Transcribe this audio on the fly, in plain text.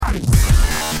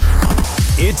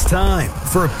It's time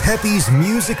for Peppy's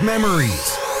Music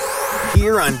Memories.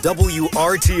 Here on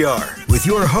WRTR with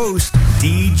your host,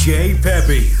 DJ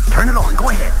Peppy. Turn it on, go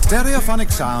ahead. Stereophonic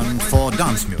sound for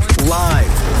dance music.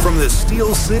 Live from the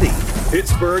Steel City,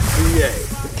 Pittsburgh,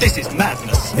 PA. This is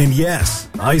madness. And yes,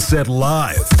 I said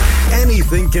live.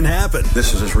 Anything can happen.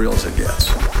 This is as real as it gets.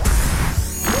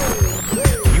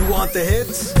 You want the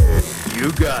hits?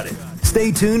 You got it.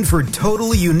 Stay tuned for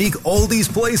totally unique oldies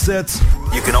play sets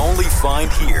you can only find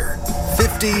here.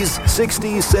 50s,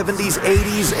 60s, 70s,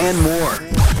 80s, and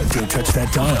more. Don't touch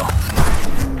that dial.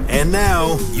 And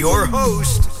now, your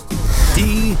host,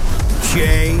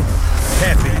 DJ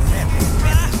Peppy.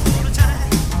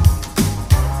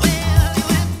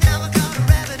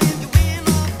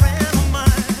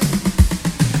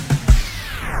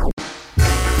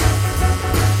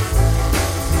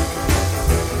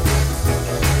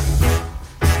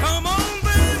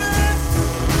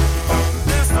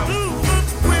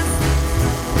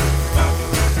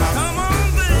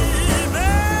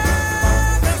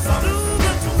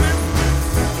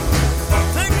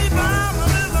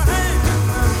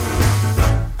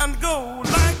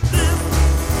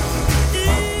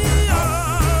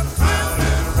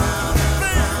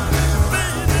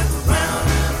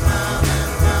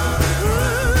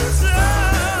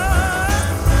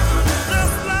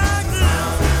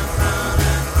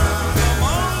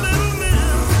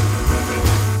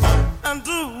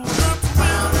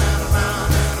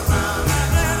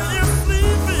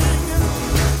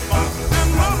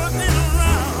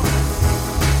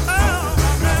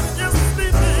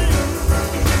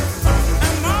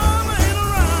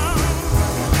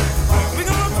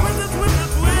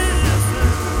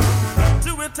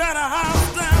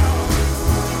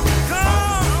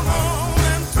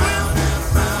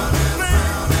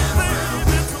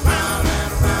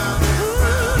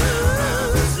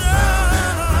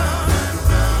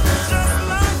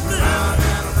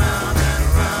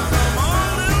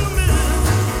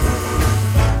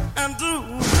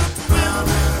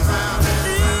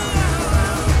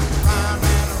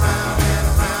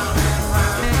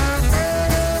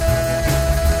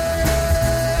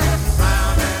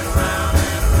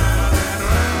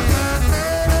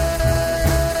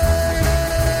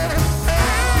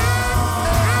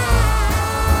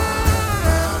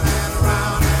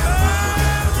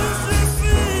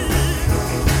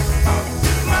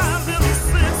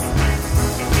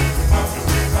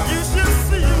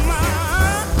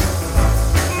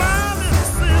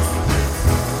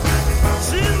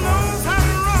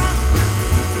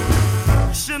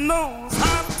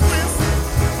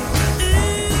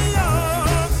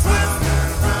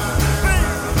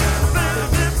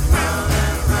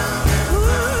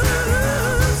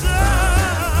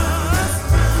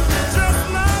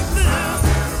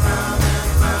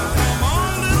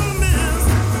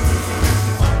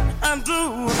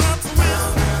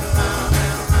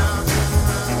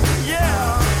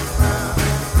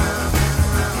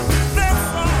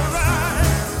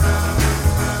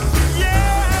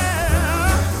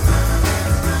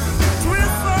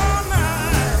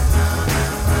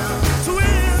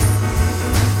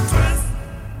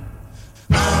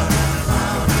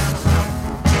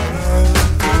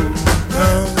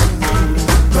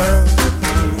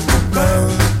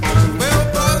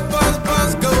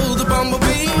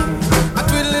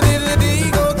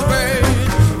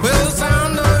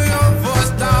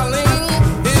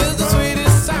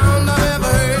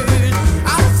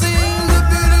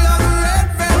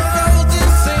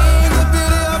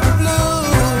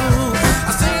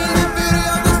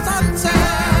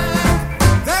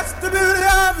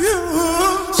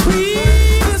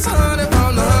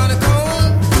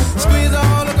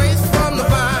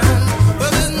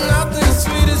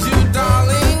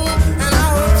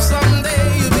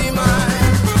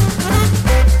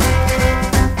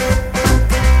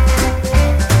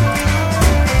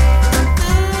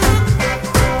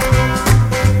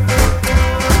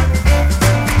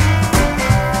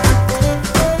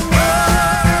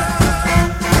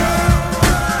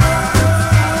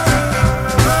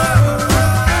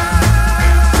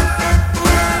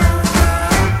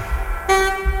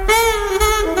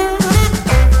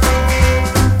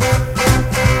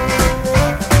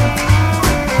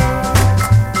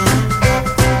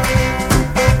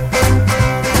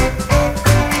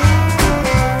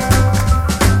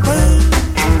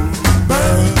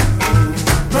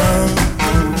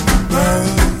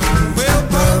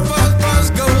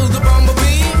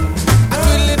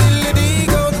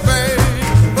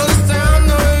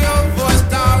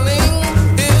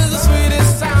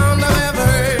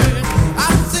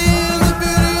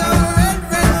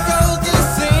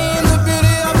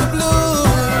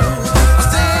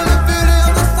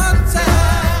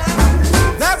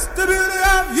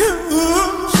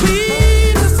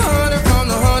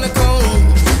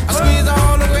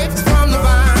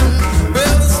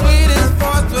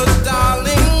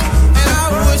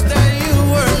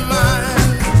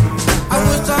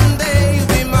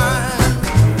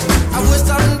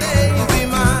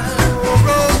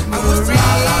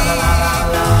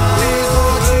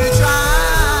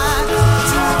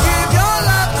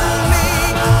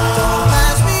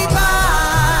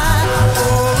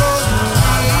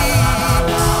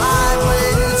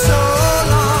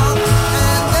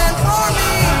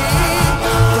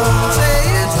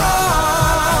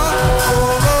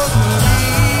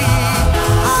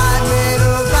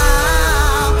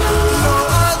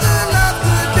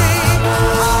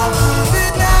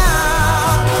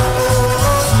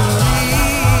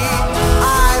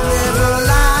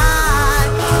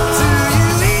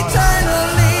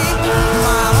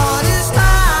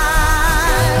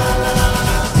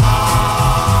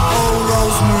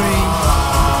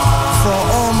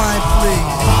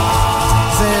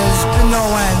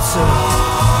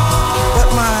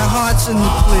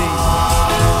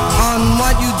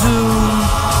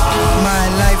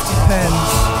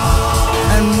 depends.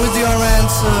 And with your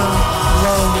answer,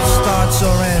 love starts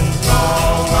or ends.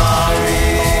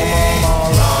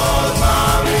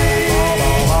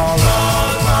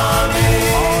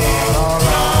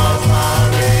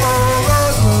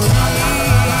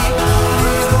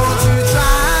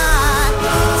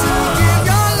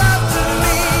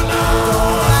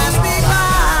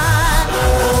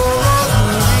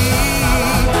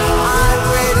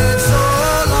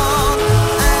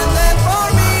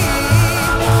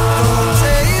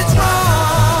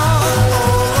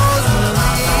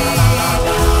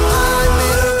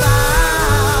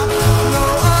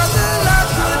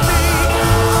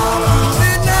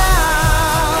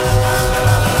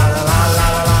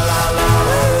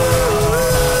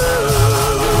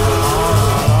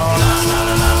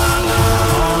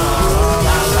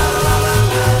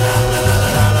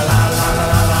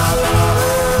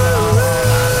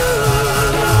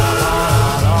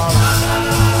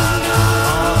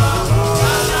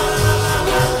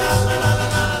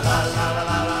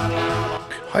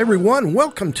 Hi, everyone.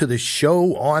 Welcome to the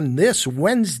show on this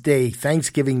Wednesday,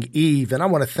 Thanksgiving Eve. And I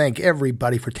want to thank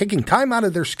everybody for taking time out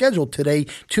of their schedule today.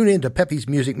 Tune in to Pepe's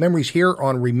Music Memories here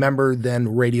on Remember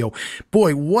Then Radio.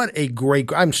 Boy, what a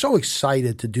great, I'm so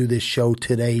excited to do this show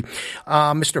today.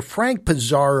 Mr. Frank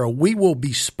Pizarro, we will be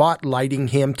spotlighting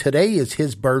him. Today is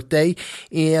his birthday.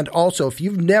 And also, if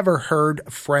you've never heard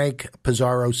Frank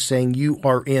Pizarro sing, you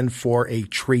are in for a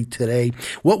treat today.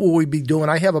 What will we be doing?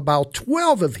 I have about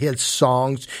 12 of his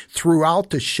songs throughout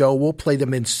the show. We'll play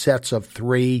them in sets of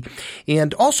 3,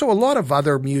 and also a lot of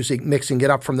other music, mixing it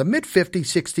up from the mid-50s,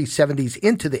 60s, 70s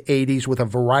into the 80s with a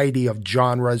variety of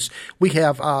genres. We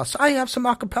have, I have some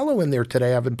a cappella in there today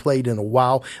I haven't played in a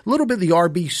while. A little bit of the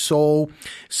R&B soul,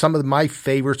 some of my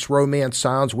favorites, romance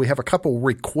sounds. We have a couple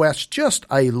requests, just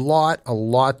a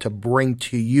lot to bring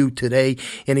to you today.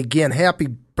 And again, happy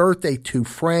birthday to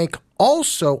Frank.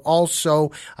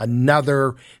 Also,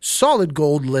 another solid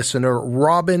gold listener,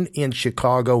 Robin in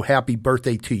Chicago. Happy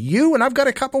birthday to you. And I've got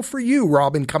a couple for you,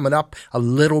 Robin, coming up a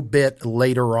little bit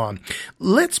later on.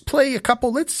 Let's play a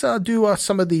couple. Let's do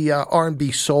some of the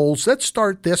R&B souls. Let's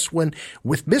start this one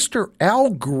with Mr. Al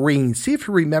Green. See if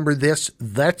you remember this.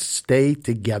 Let's Stay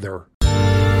Together.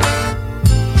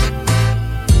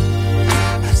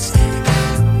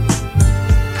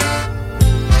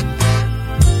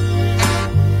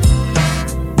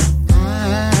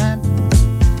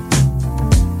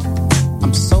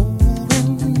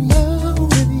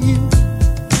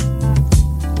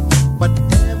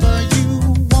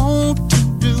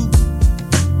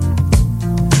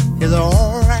 You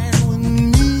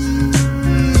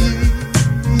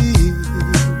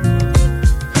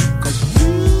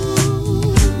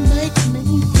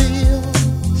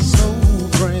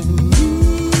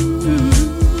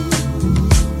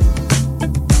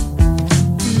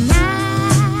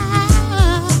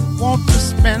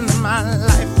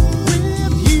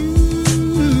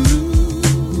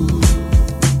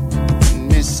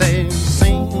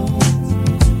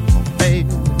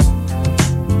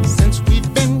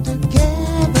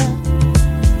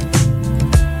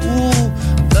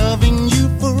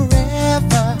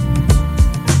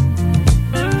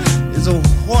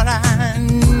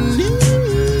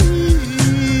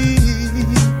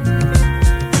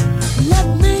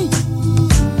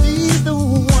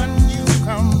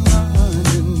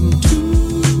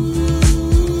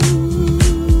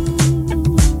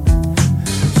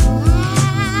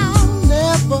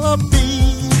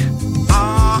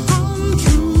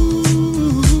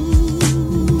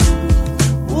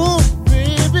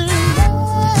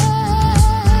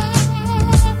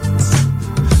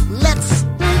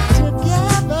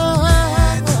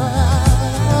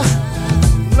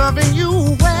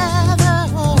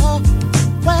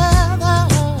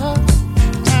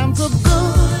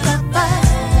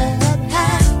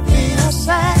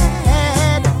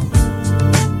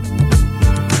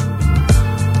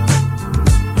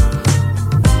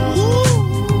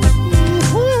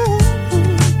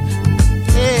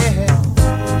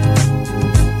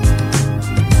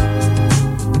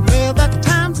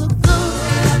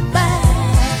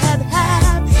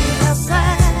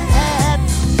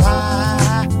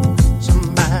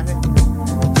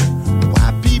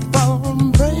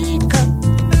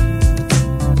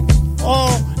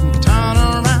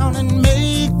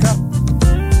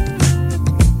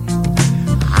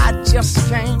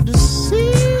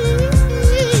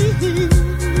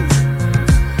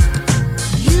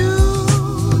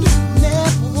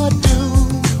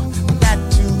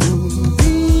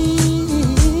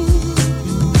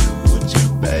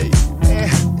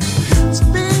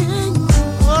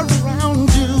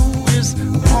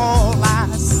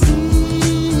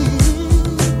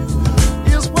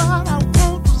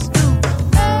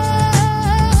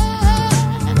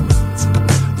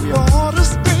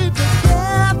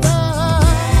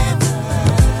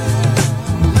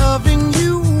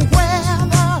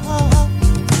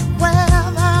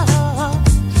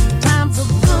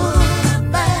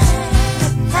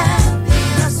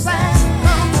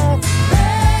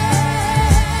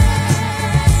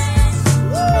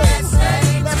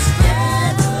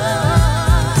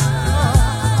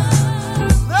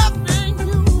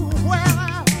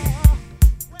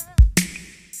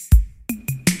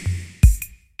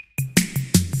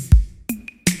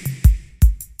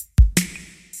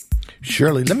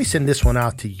Shirley, let me send this one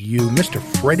out to you, Mr.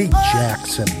 Freddie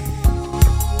Jackson.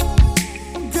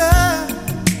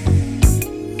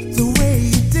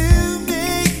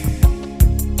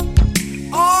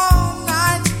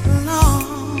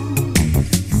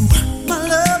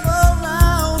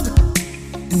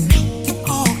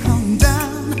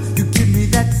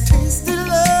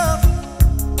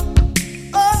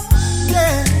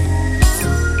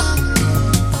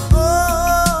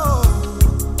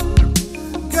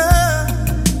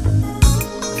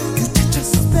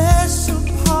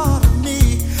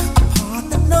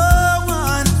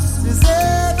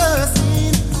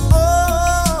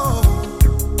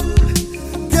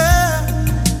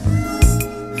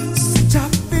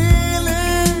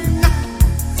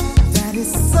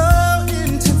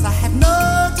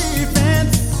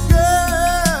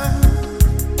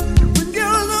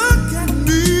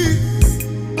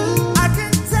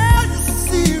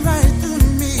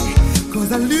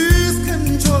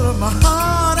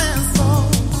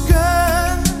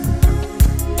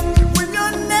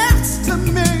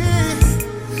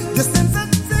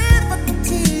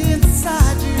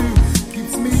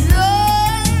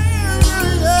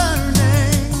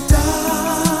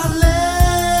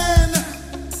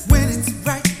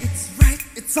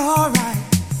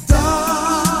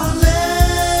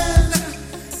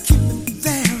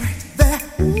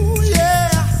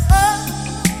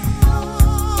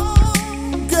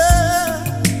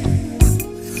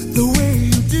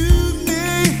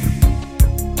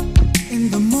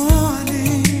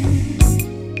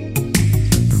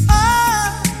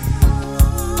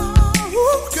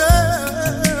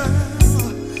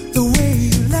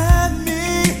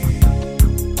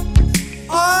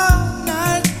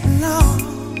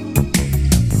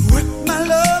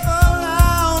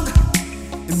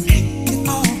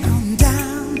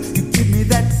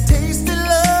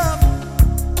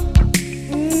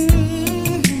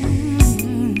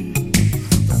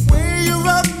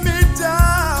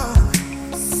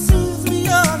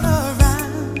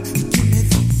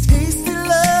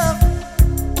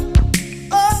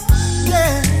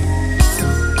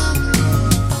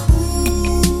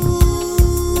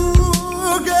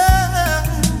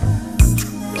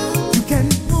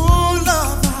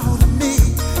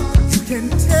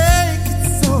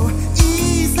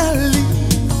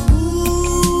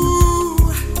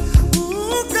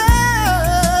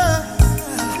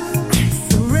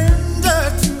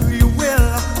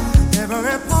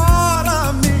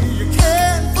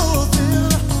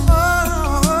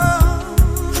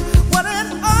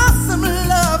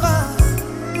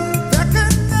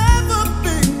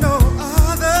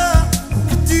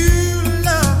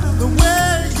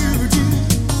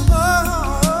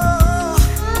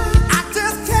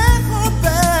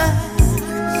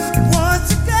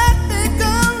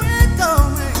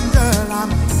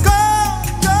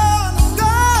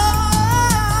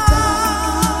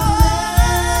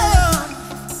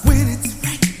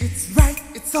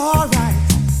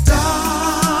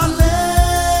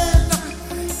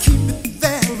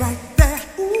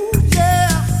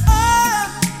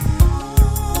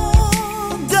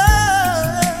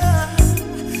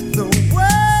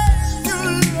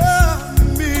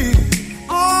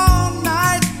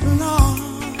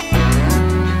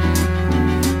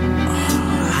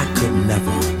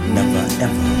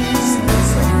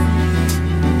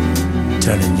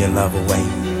 Turning your love away,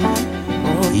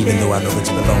 even though I know that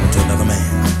you belong to another man.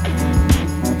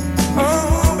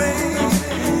 Oh, baby,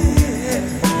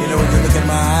 you know when you look in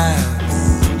my eyes,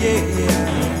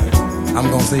 yeah, I'm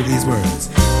gonna say these words.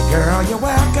 Girl, you're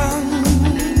welcome.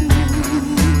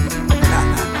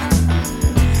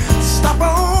 Stop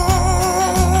on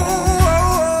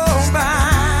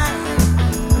by.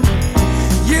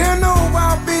 You know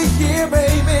I'll be here,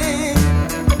 baby,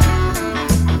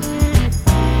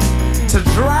 to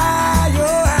dry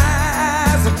your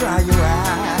eyes, to dry your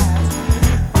eyes.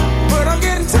 But I'm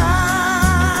getting tired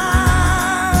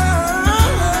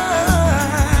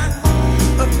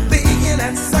of being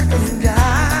that second guy.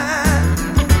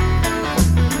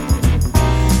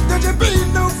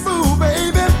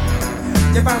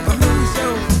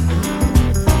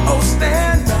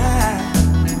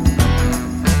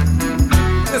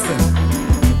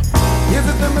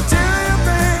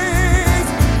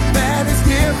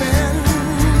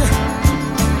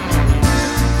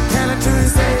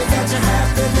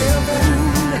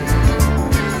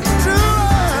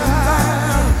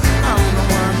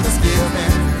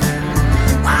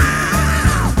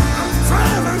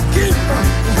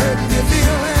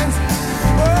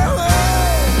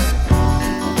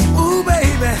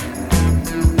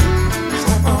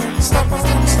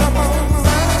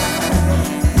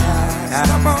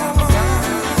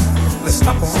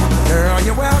 Girl,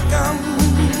 you're welcome.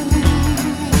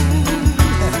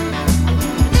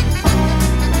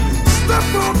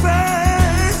 Step on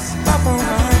back, step on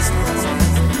back.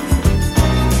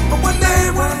 But one day,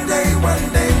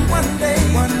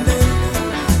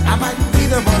 I might be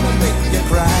the one to make you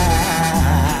cry.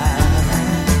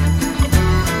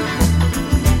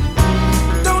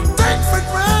 Don't take for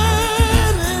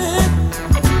granted.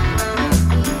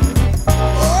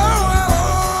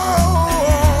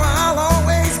 I'll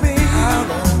always be.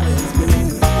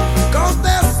 'Cause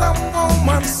there's some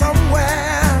woman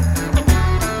somewhere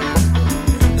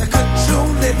that could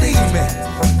truly leave me.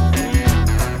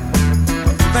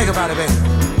 Think about it, baby.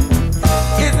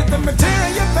 Is it the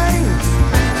material things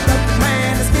that the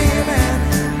man is giving?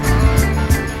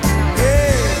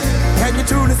 Yeah. Can you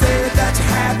truly say that you're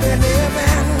happy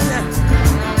living?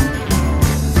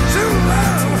 True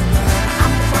love,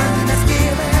 I'm the one that's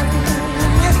giving.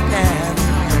 Yes, man.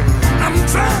 I'm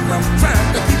trying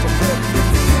to keep a good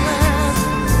feeling.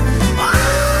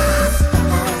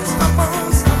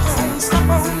 Stop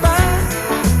on by.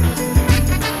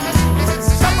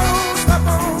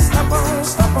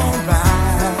 Stop on by.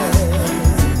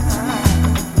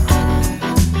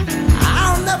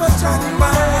 I'll never turn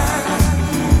back.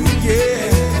 Yeah,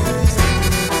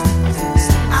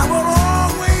 I will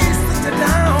always sit you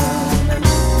down and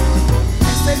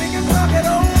say we can talk it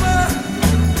over.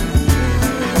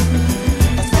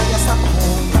 That's why you're stop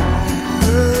on by.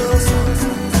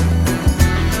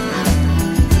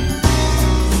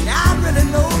 I really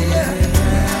know you.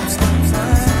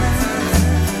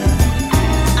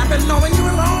 I've been knowing you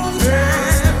a long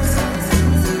time.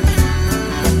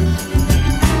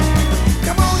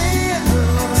 Come on in,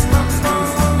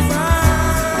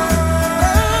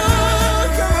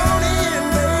 come on in,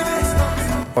 baby.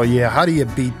 Oh, yeah. How do you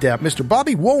beat that? Mr.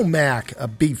 Bobby Womack.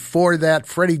 Before that,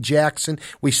 Freddie Jackson.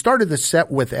 We started the set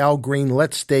with Al Green,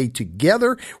 Let's Stay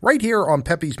Together, right here on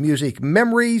Pepe's Music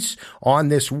Memories on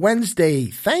this Wednesday,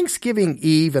 Thanksgiving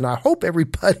Eve. And I hope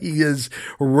everybody is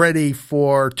ready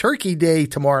for Turkey Day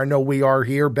tomorrow. I know we are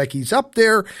here. Becky's up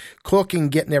there cooking,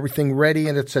 getting everything ready.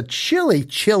 And it's a chilly,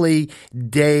 chilly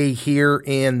day here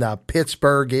in the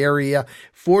Pittsburgh area.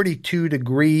 42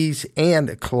 degrees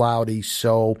and cloudy.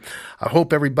 So I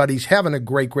hope everybody's having a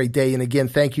great, great day. And again,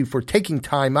 thank you for taking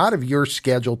time out of your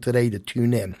schedule today to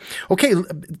tune in. Okay,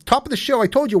 top of the show, I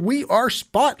told you we are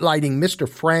spotlighting Mr.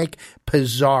 Frank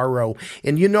Pizarro.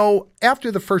 And you know,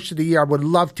 after the first of the year, I would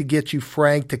love to get you,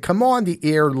 Frank, to come on the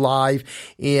air live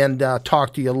and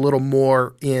talk to you a little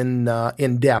more in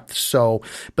depth. So,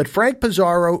 but Frank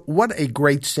Pizarro, what a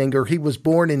great singer. He was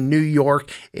born in New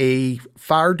York, a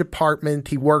fire department.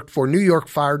 He worked for New York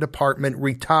Fire Department,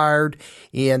 retired,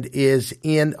 and is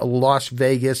in Las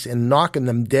Vegas and knocking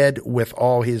them dead with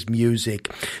all his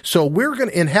music. So we're going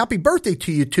to, and happy birthday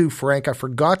to you too, Frank. I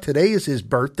forgot today is his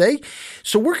birthday.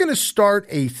 So we're going to start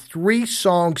a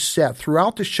 3-song set.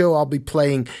 Throughout the show, I'll be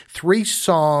playing 3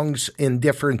 songs in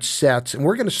different sets. And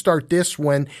we're going to start this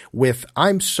one with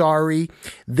I'm Sorry.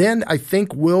 Then I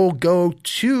think we'll go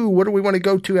to, what do we want to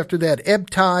go to after that? Ebb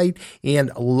Tide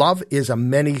and Love is a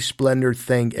Many Splendor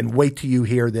Thing. And wait till you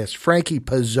hear this. Frankie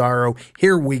Pizarro,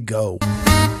 here we go.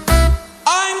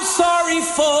 I'm sorry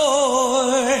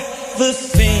for the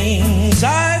things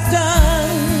I've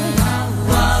done.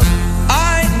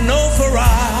 I know for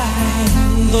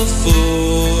I'm the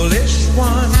foolish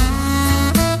one.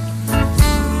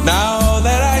 Now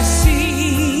that I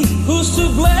see who's to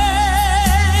blame,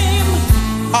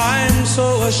 I'm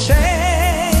so ashamed.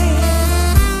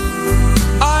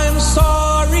 I'm sorry.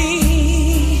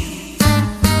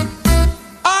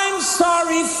 I'm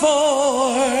sorry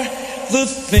for the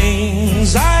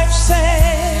things I've said.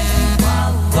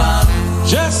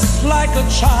 Just like a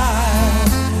child,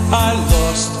 I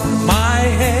lost my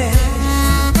head.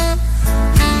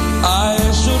 I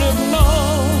should have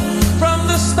known from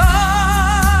the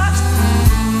start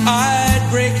I'd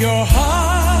break your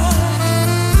heart.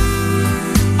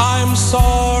 I'm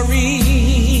sorry.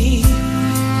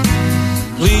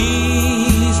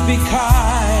 Please be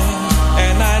kind,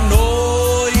 and I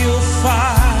know you'll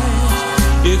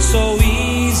find it's so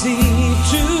easy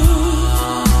to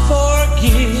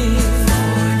forgive.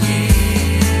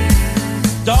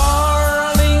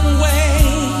 Darling,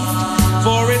 wait,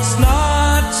 for it's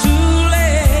not too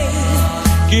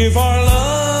late. Give our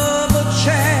love a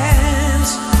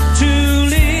chance to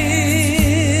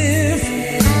live.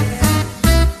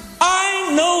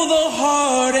 I know the heart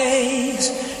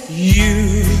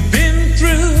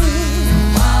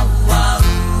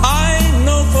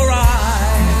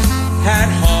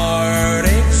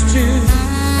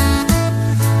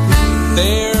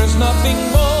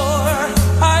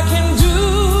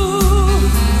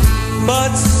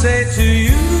say to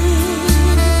you,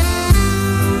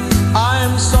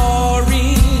 I'm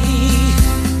sorry.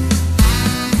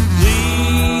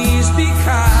 Please be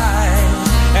kind,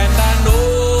 and I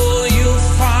know you'll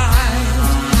find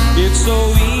it's so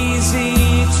easy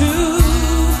to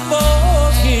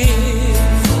forgive.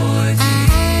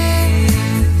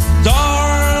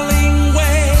 Darling,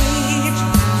 wait,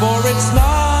 for it's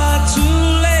not too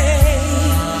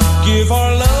late. Give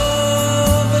our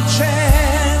love a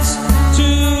chance to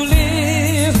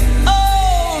live,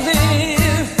 oh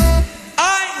live. I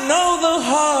know the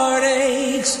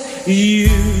heartaches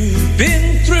you've been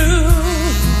through.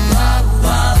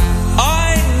 I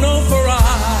know, for I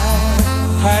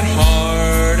had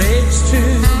heartaches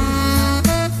too.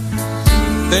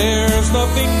 There's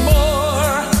nothing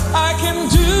more I can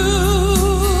do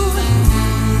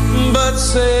but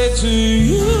say to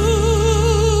you,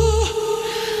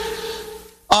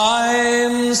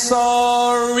 I'm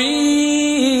sorry.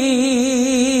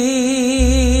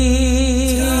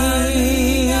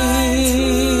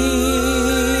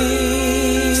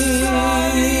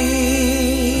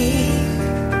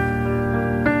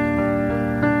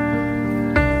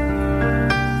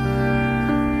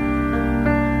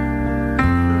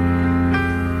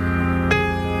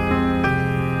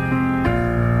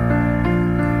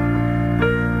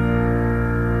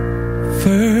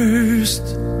 First,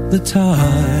 the tide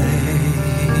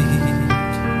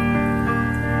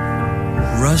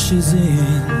rushes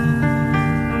in,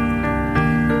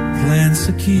 plants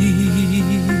a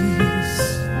kiss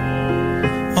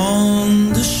on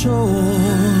the shore,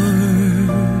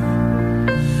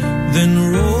 then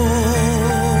rows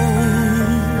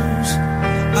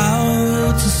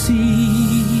out to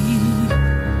sea,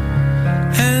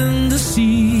 and the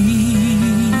sea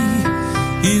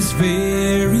is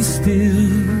very still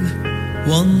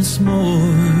once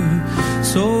more.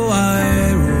 So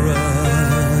I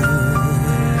rush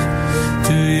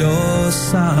to your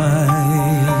side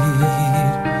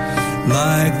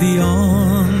like the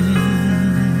oncoming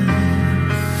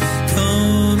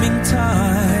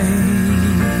tide,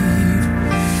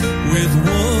 with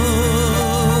one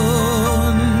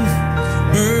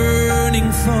burning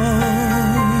thought.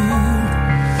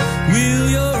 Will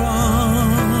your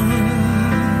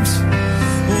arms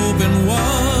open wide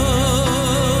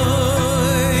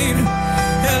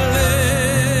and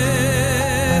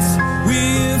let's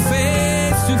we're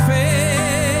face to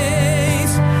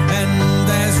face, and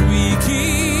as we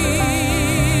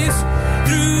kiss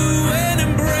through an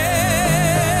embrace,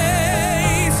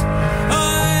 I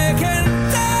can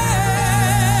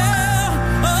tell,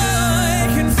 I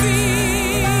can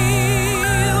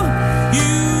feel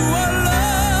you are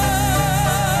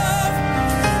love,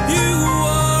 you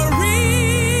are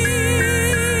really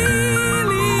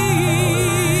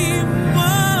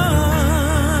mine.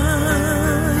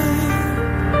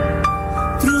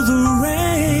 Through the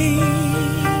rain,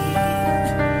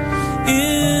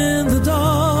 in the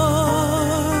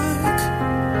dark,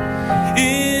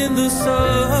 in the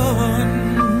sun,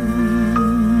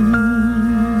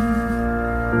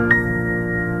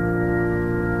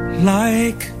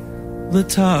 like the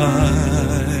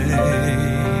tide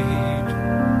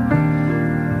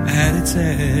at its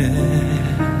end,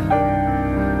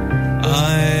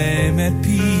 I'm at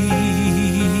peace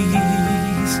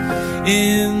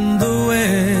in the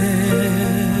web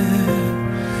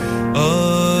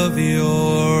of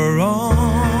your arms.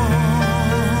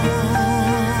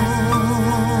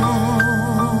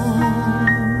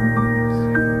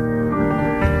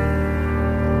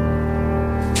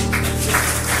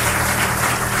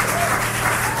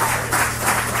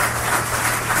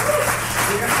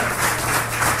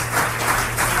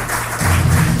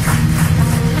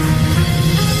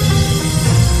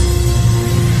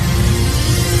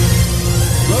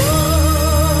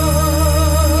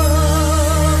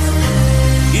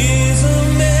 Is a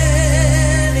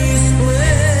many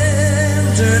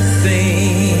splendored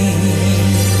thing.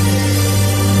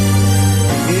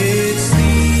 It's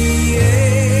the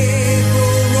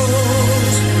April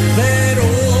rose that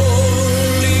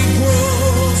only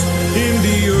grows in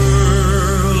the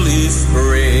early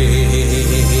spring.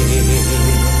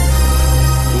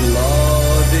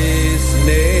 Love is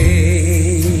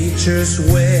nature's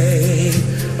way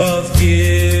of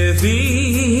giving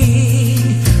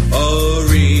a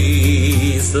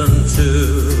reason to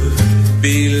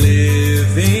be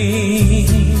living,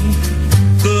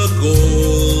 the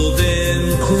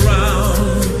golden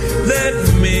crown that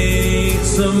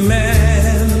makes a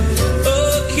man a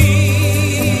king.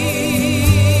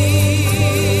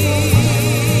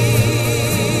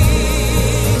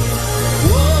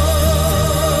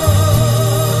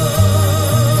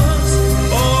 Once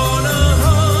on a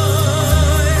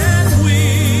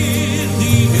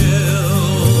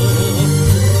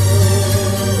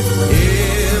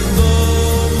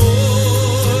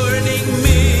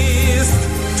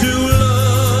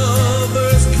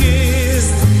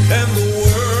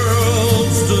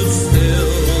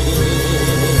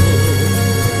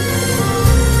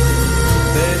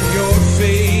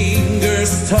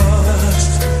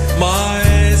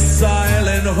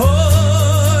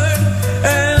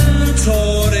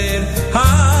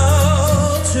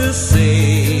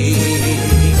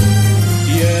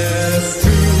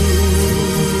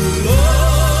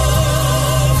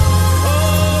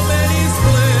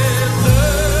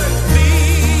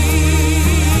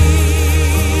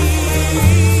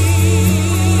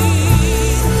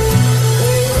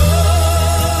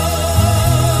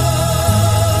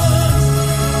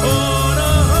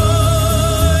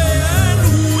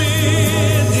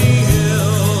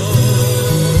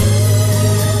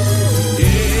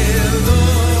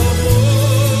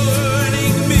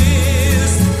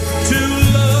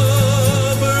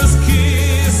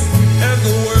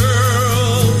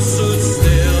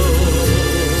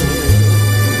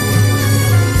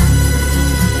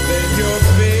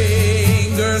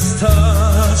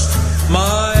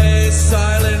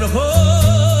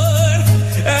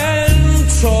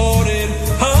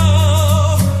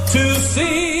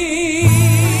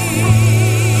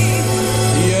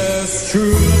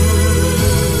true.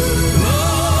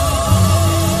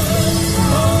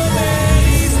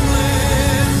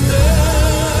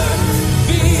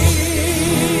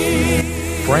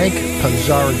 Frank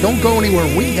Pizarro. Don't go anywhere.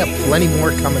 We have plenty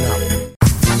more coming up.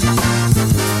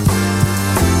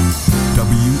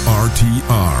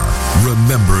 WRTR,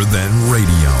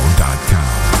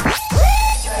 RememberThenRadio.com.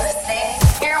 You're listening.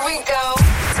 Here we go.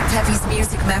 Peppy's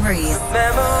Music Memories.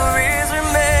 Memories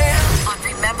remain. On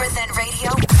Remember Then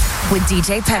Radio with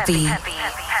DJ Peppy.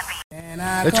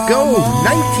 Let's go.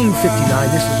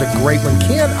 1959. This is a great one.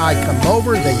 Can I Come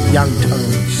Over? The Young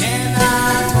Tones. Can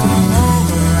I come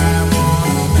over? I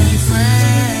wanna be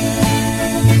friends.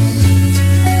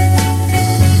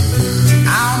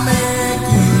 I'll make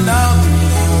you love me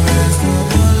the rest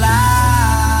of your life.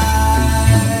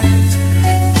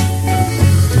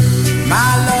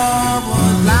 My love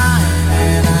was blind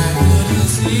and I couldn't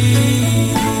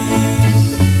see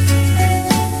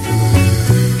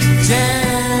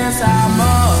just how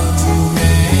much you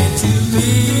meant to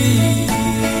me.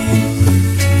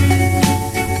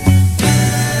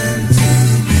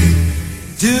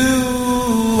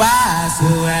 Do I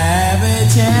still have a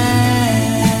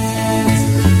chance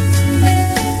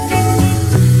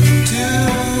to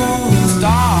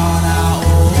start our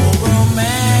old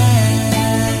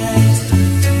romance?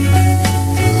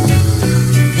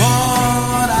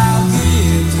 What I'll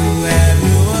give to have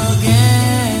you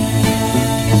again,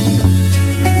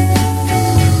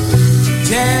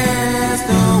 just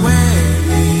the way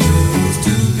we used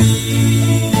to be.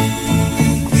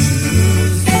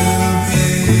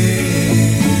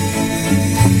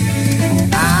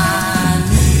 I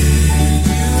need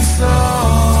you so.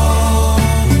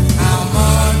 How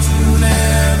much you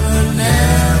never,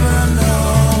 never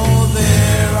know.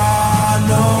 There are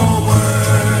no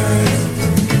words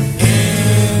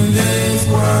in this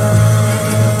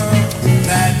world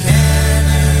that can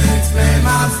explain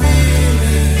my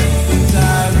feelings. I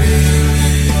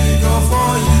really go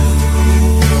for you.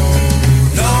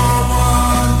 No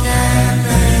one can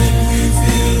make me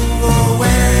feel the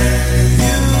way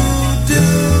you do.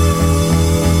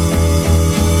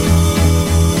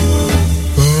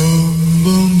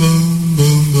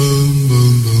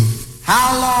 How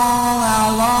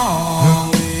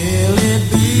long will it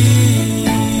be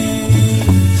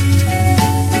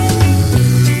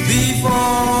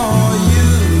before you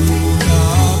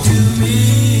come to me?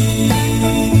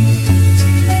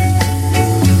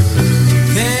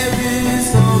 There is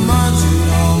so much you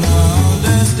don't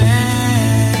understand.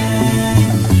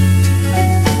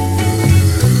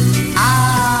 I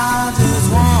just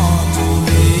want to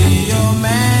be your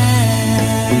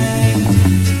man.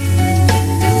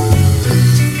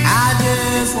 I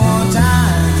just want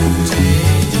time to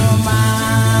change your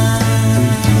mind.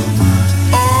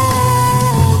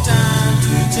 Oh, time to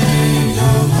change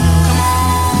your mind. Come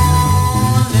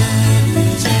on, let me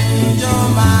change your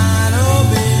mind. Oh,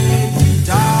 baby,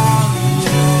 darling,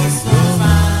 you're so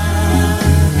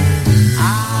fine.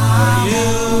 Are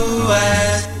you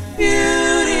as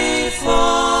beautiful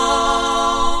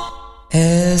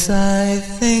as I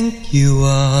think you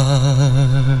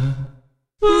are?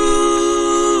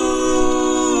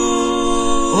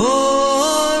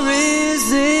 Or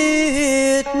is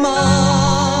it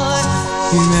my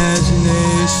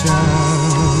imagination?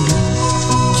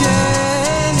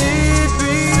 Can it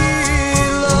be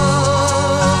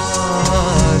love I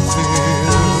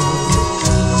feel?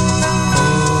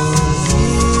 Or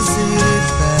is it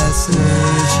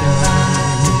fascination?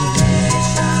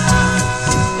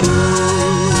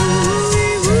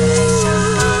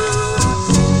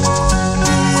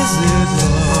 Is it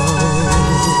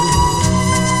love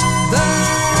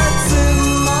that's in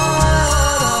my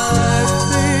heart I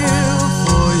feel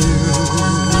for you?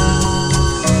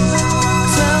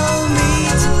 Tell me,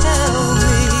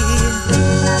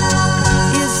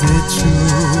 is it true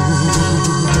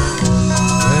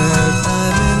that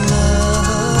I'm in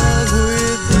love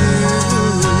with you?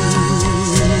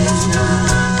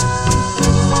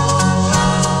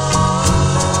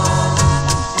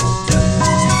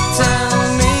 Tell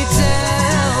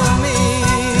me,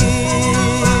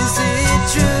 is it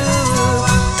true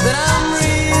that I'm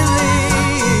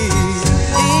really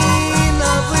in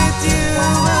love with you?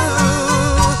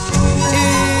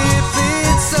 If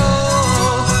it's so,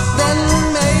 then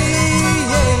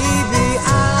maybe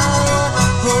I'll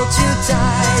hold you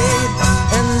tight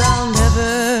and I'll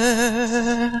never,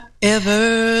 ever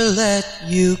let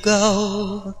you go.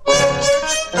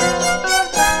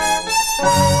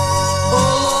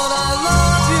 Oh Lord, I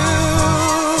love you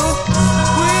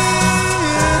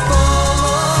with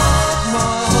all of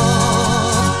my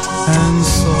heart and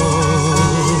soul.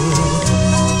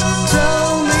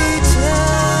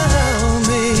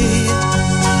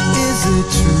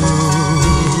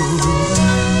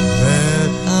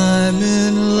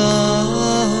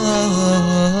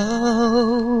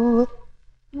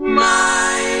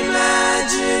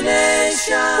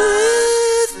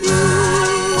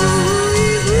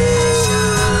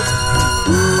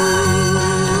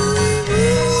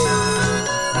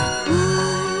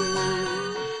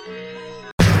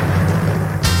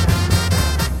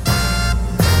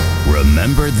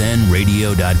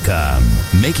 RememberThenRadio.com.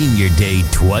 Making your day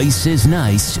twice as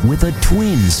nice with a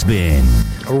twin spin.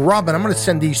 Robin, I'm going to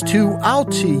send these two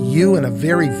out to you and a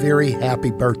very, very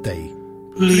happy birthday.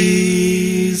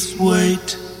 Please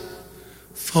wait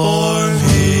for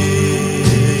me,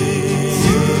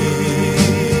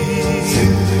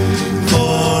 for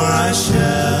I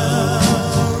shall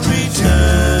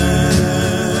return.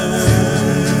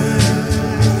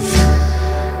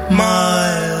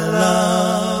 My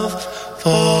love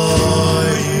for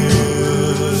you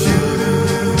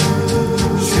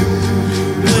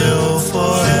will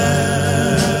forever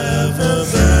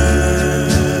burn.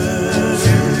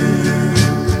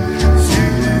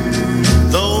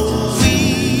 Though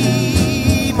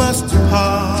we must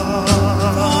part,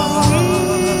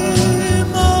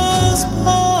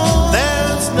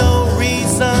 there's no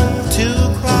reason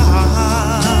to cry.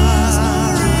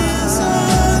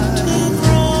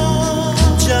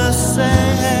 Just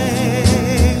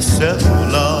say so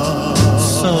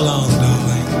long,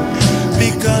 darling,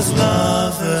 because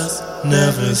lovers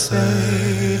never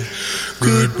say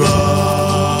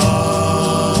goodbye.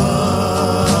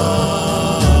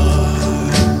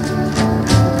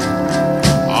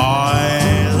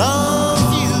 I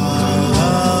love you,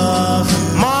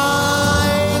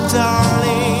 my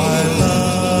darling. I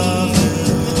love you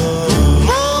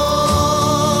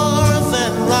more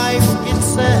than life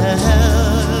itself.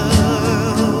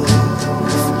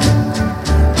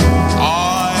 I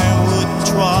would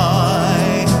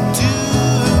try to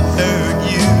hurt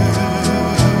you,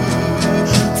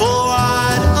 for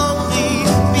I'd only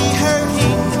be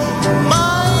hurting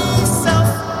myself.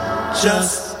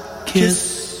 Just kiss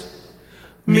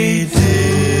me, dear,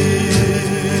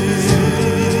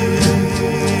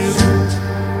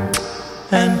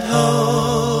 and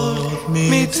hold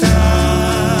me tight.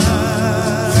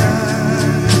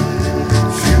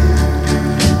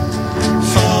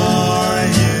 For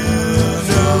you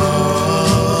know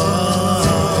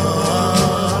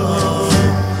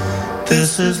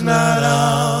this is not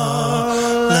our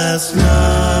last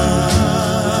night.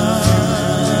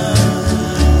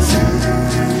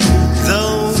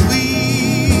 Though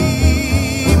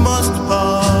we must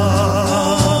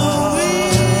part,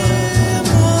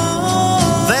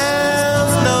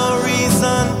 there's no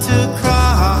reason to cry.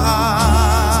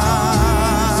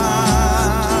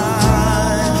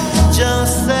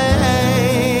 Just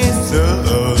say so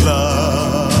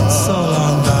long,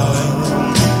 darling,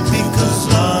 because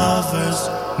lovers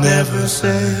never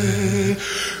say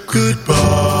goodbye.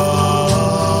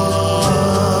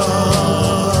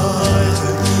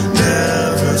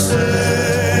 Never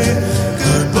say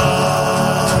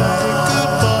goodbye,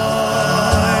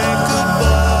 goodbye,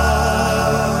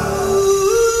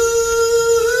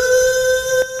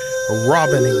 goodbye.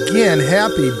 Robin, again,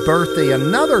 happy birthday.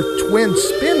 Another twin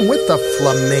spin with the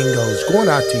Flamingos. Going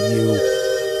out to you.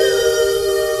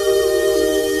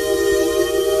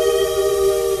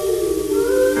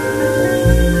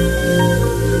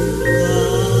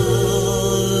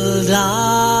 Hold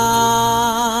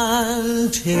on,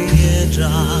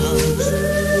 teardrops.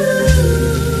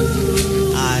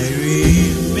 I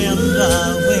remember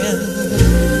when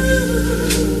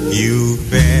you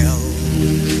fell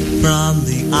from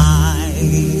the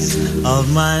eyes of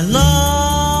my love.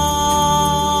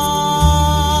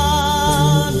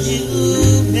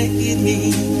 You made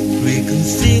me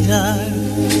reconsider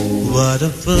what a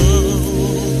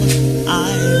fool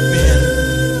I've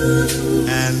been,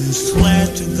 and swear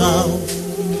to God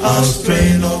I'll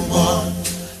stray no more.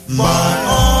 My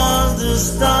all the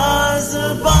stars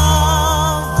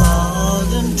above,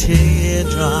 golden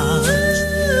teardrops.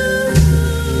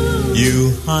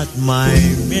 You haunt my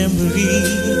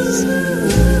memories.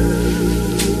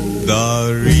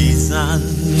 The reason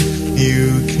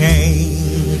you came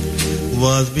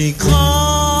was because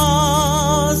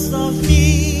of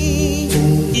me.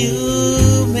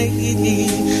 You made me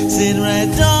sit right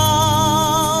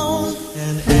down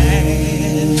and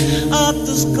add up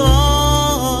the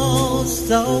score.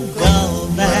 So go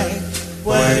back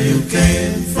where you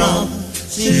came from.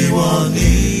 She won't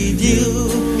need you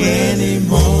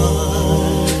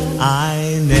anymore.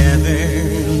 I never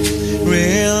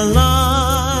realized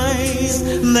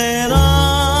that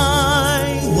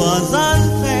I was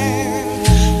unfair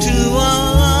to a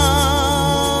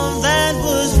love that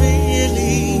was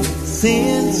really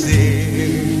sincere.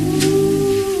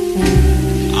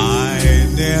 I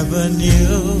never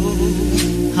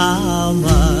knew how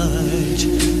much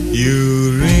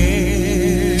you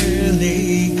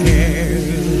really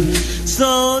cared.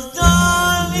 So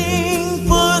darling,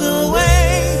 put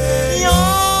away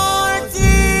your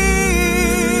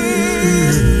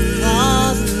tears,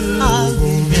 'cause I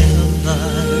remember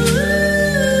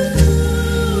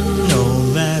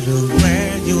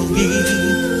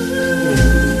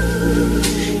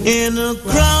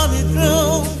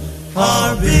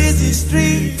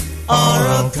or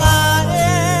a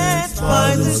kite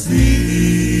by the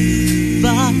sea,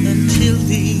 but until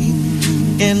the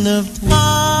end of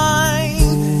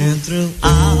time and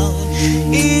throughout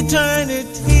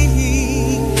eternity,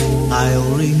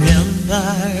 I'll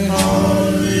remember.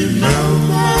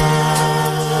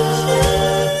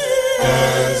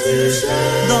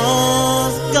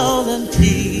 Those golden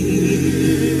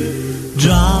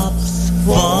teardrops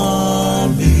for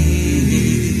me.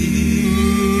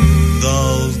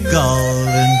 Those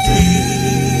golden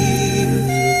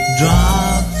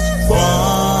teardrops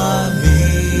for me.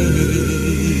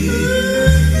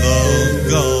 Those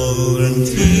golden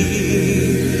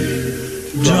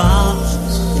teardrops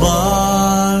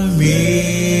for me.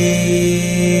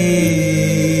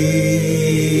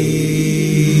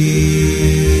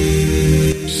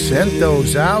 Sent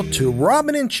those out to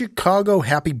Robin in Chicago.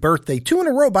 Happy birthday. 2 in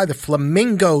a row by the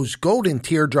Flamingos. Golden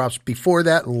Teardrops. Before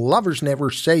that, Lovers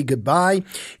Never Say Goodbye.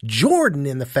 Jordan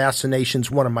in the Fascinations,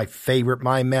 one of my favorite,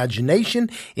 My Imagination.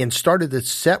 And started the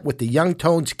set with the Young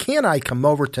Tones, Can I Come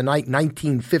Over Tonight,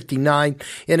 1959.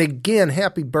 And again,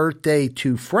 happy birthday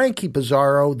to Frankie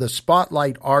Pizarro, the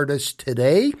Spotlight artist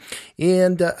today.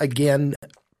 And again,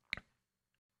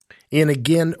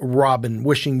 Robin,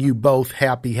 wishing you both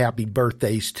happy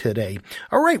birthdays today.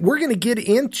 All right, we're going to get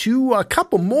into a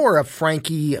couple more of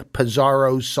Frankie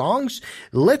Pizarro's songs.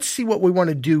 Let's see what we want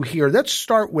to do here. Let's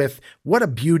start with what a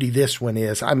beauty this one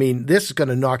is. I mean, this is going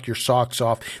to knock your socks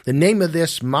off. The name of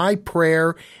this, My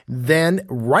Prayer. Then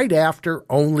right after,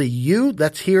 Only You.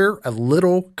 Let's hear a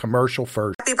little commercial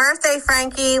first. Happy birthday,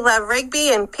 Frankie. Love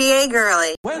Rigby and P.A.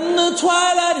 Gurley. When the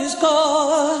twilight is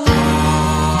gone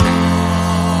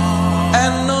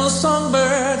and no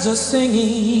songbirds are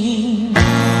singing,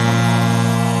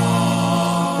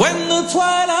 when the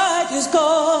twilight is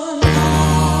gone,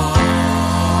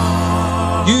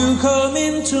 you come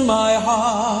into my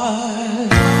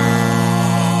heart,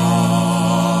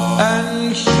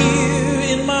 and here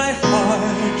in my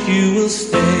heart you will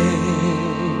stay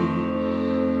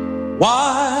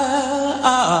while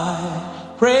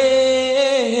I pray.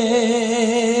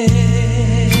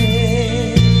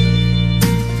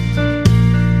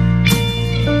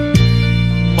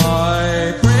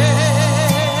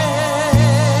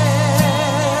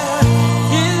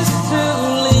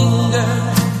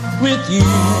 You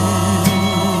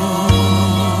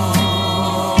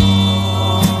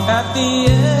at the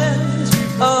end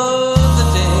of the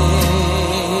day,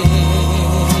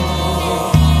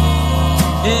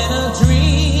 in a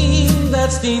dream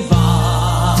that's divine,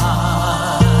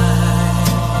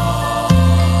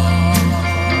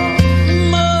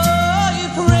 my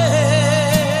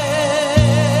prayer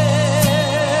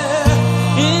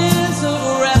is a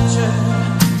rapture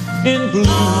in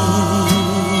blue.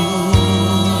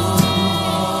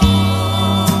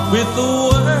 With the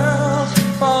world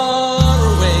far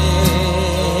away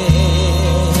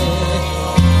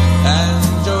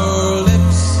and your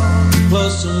lips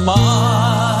close to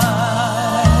mine,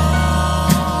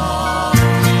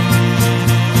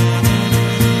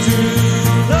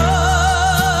 tonight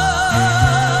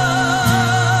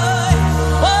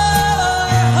while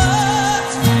our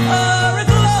hearts are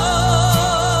aglow,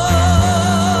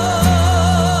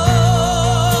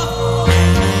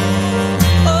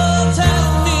 oh, tell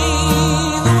me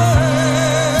the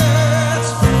words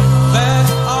that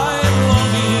I'm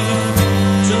longing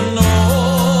to know.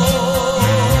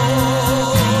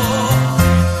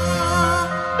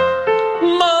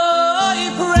 My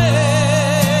prayer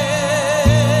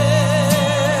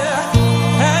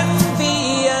and the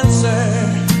answer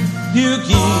you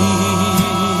give,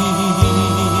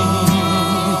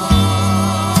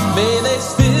 may they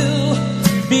still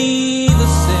be the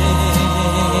same.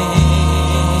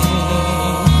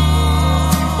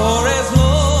 For as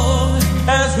long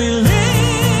as we live,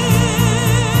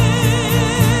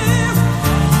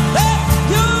 that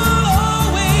you'll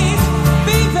always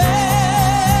be there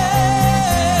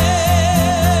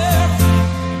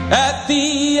at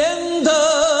the end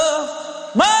of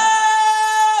my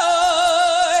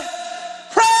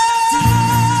prayer.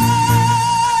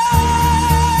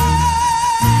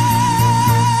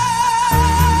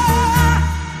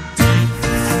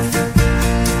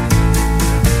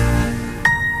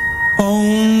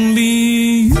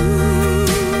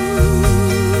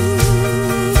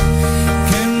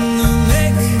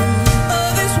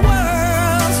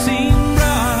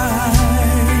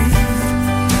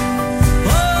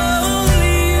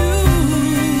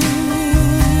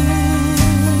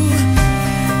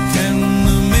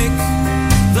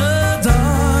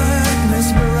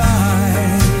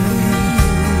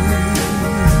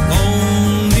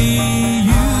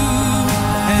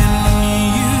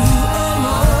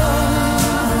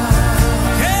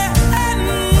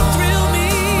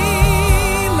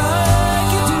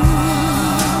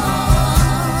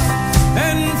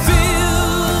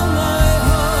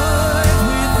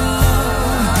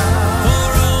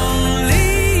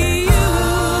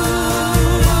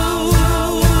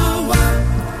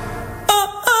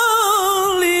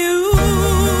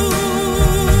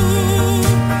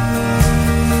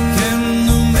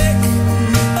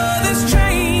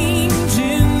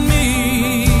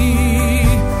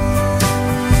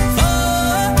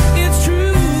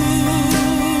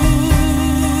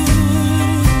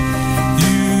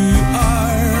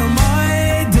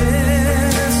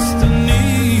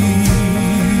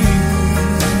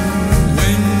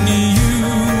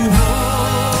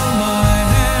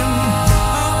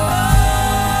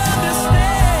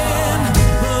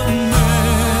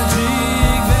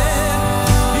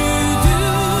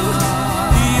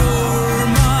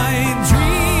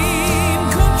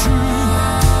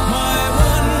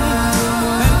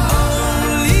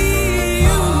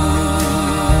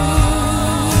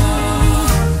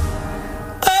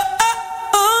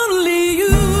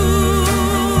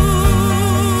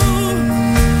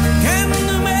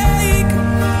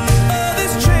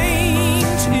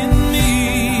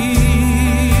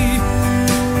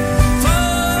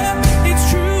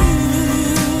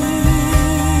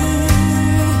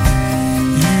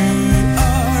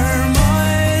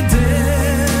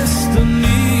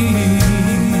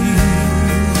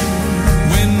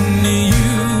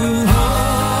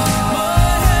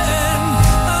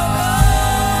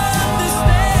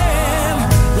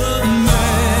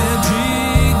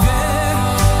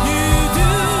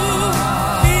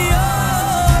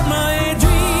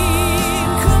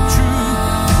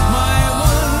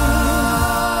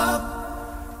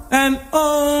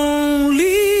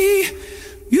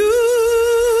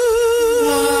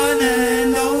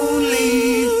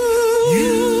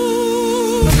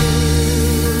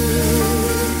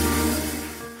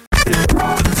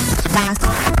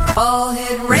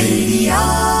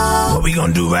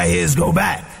 gonna do right here is go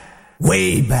back,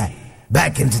 way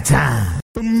back into time.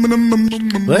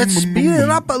 Let's speed it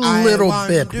up a little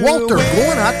bit. Walter,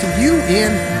 going out to you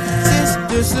in Texas.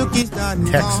 Sister Sookie's done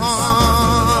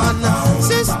gone.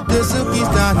 Sister Sookie's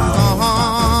done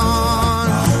gone.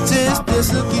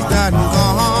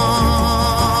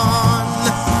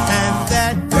 And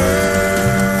that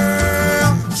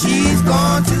girl, she's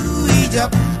gone to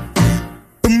Egypt.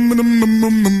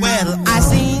 Well, I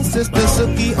seen Sister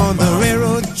Sookie on the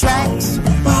railroad tracks,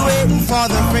 waiting for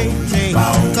the freight train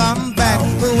to come back.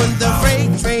 But when the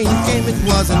freight train came, it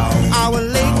was an hour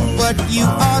late. But you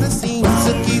ought to seen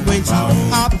Sookie when she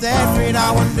hopped that freight.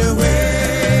 I wonder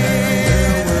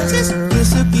where Sister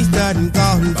Sookie's done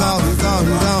gone.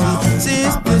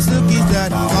 Sister Sookie's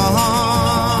done gone.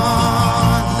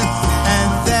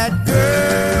 And that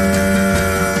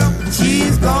girl,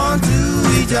 she's gone to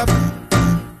Egypt.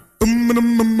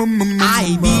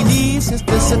 I believe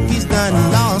Sister Sookie's done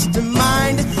lost her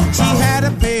mind. She had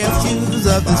a pair of shoes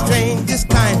of the strangest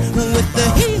kind, with the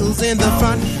heels in the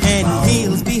front and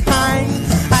heels behind.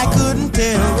 I couldn't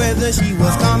tell whether she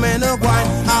was coming or going.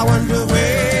 I wonder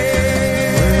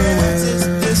where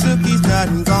Sister Sookie's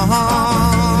done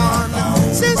gone.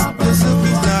 Sister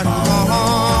Sookie's done gone.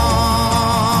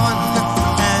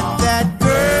 And that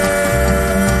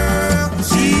girl,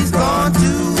 she's gone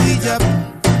to Egypt.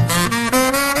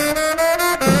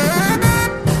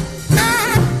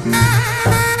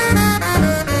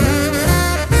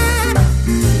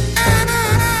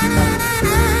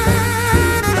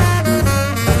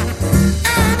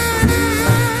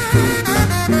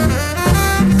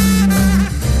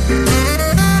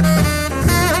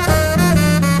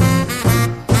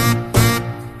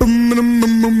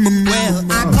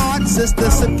 Sister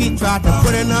Sookie tried to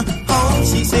put in a home.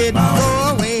 She said,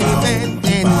 go away, man,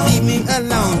 and leave me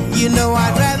alone. You know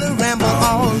I'd rather ramble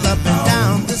all up and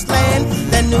down this land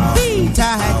than to be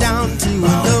tied down to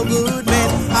a no-good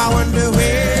man. I wonder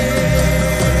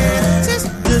where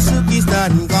Sister Sookie's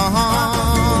done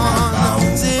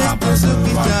gone. Sister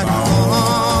Sookie's done gone.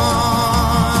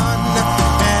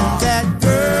 And that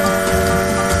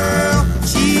girl,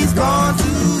 she's gone to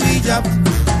Egypt.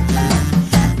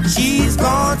 She's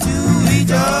gone to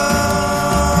Egypt.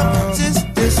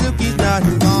 Sister Sookie's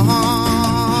done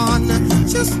gone.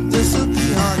 Sister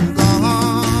Sookie's done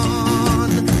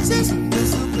gone. Sister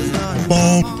Sookie's done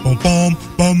gone.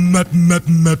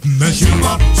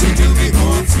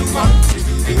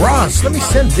 Ross, let me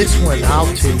send this one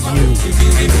out to you.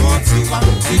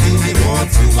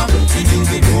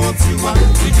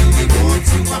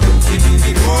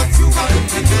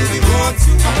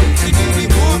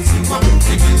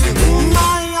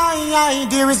 My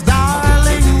dearest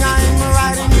darling, I'm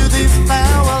writing you this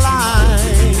farewell line.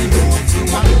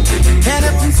 And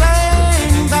if I'm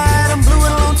saying that I'm blue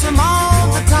and lonesome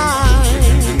all the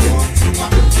time,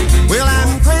 well,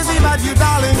 I'm crazy about you,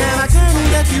 darling, and I can't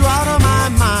get you out of my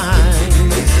mind.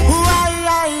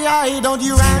 Why, don't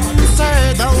you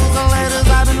answer those letters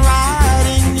I've been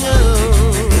writing you?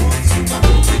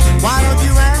 Why don't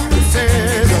you answer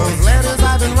those letters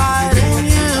I've been writing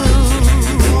you?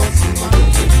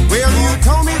 Well, you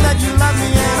told me that you loved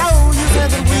me, and oh, you said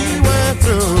that we were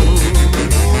through.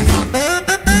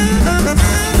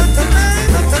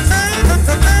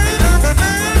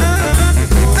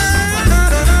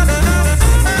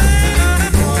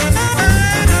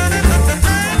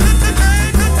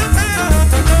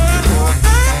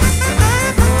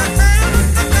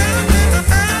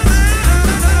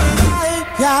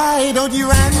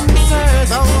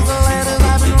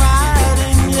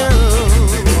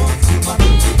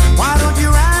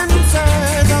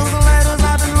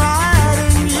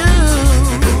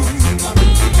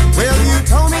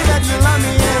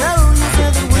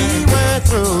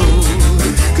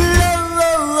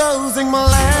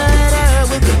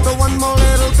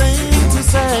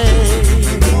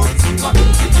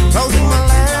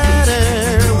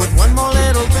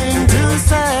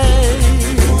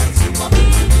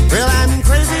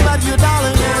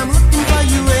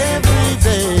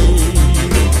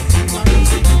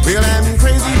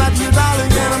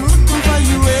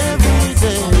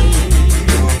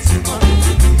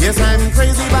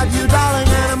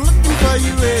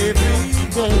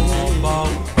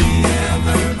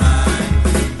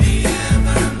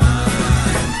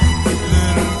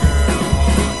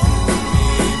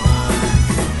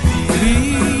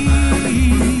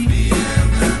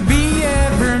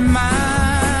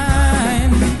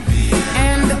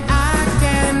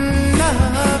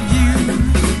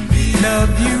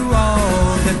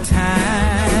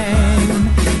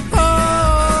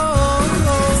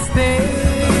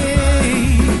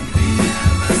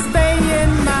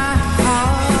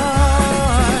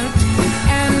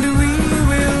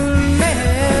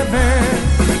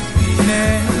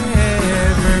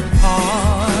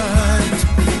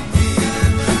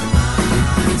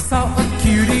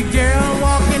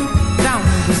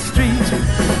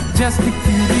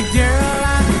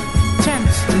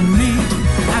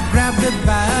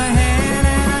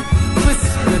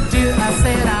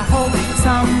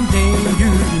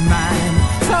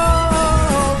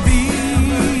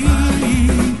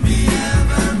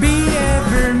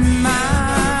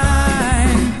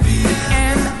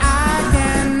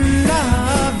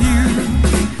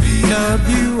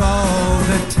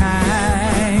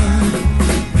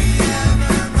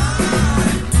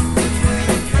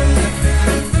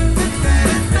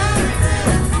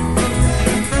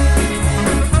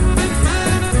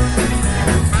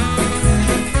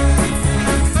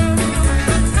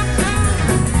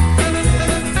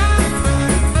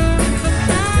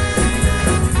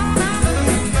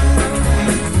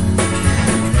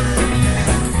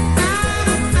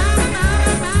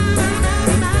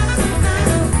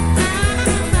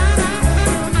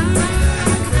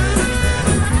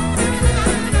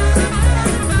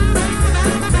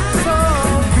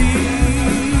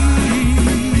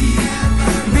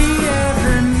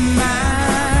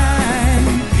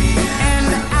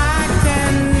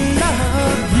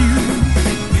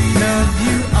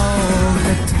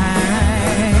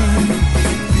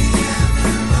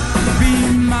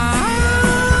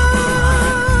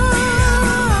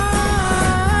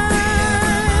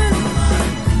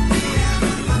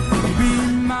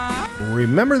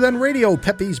 Remember Then Radio,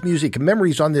 Pepe's Music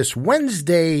Memories on this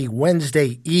Wednesday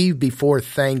Eve before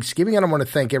Thanksgiving. And I want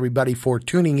to thank everybody for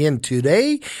tuning in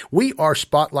today. We are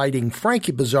spotlighting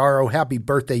Frankie Bizzarro. Happy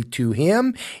birthday to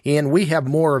him. And we have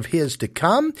more of his to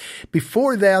come.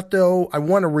 Before that, though, I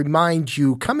want to remind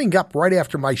you, coming up right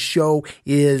after my show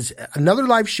is another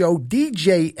live show,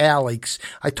 DJ Alex.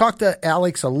 I talked to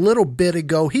Alex a little bit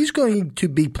ago. He's going to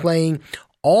be playing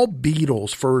all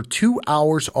Beatles for 2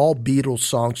 hours, all Beatles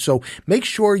songs. So make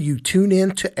sure you tune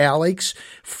in to Alex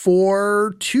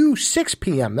 4 to 6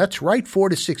 p.m. That's right, 4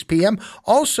 to 6 p.m.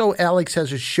 Also, Alex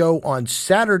has a show on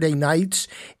Saturday nights,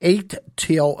 8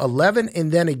 till 11,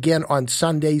 and then again on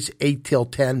Sundays, 8 till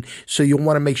 10. So you'll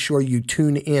want to make sure you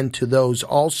tune in to those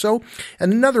also.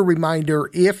 And another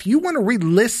reminder, if you want to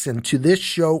re-listen to this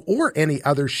show or any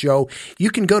other show,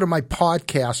 you can go to my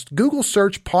podcast. Google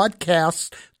search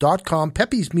podcasts.com,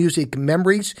 Pepe's Music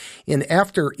Memories, and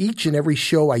after each and every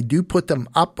show, I do put them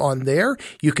up on there.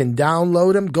 You can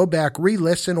download them, go back,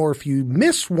 re-listen, or if you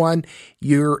miss one,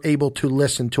 you're able to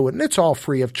listen to it, and it's all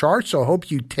free of charge, so I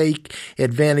hope you take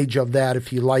advantage of that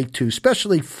if you like to,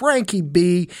 especially Frankie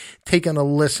B taking a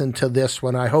listen to this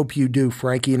one. I hope you do,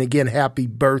 Frankie, and again, happy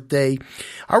birthday.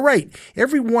 All right,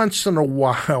 every once in a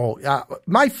while,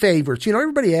 my favorites,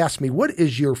 everybody asks me, what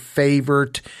is your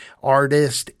favorite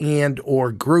artist and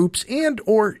or groups and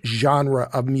or genre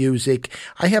of music?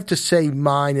 I have to say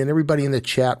mine, and everybody in the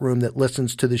chat room that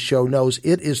listens to the show knows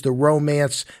it is the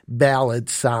romance ballad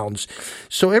sounds.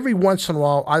 So every once in a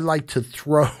while, I like to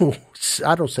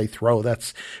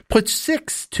put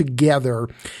 6 together.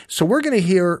 So we're going to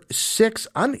hear 6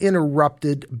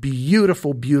 uninterrupted,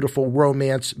 beautiful, beautiful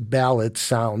romance ballad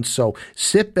sounds. So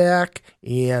sit back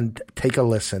and take a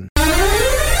listen.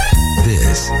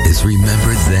 This is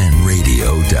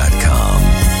RememberThenRadio.com,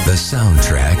 the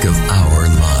soundtrack of our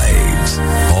lives.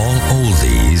 All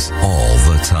oldies, all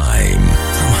the time.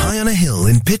 From high on a hill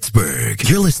in Pittsburgh,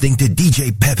 you're listening to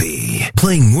DJ Pepe,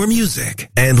 playing more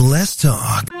music and less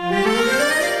talk.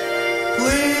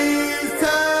 Please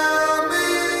tell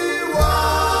me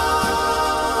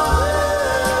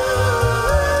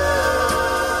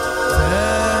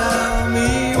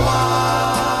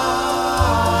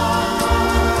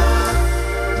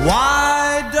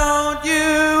why don't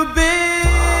you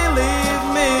believe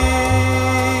me?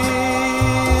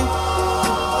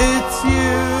 It's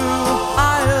you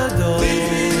I adore.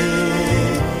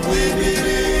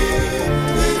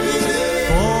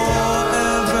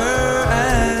 Forever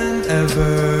and ever.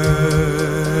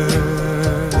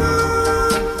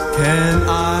 Can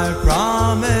I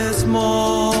promise more?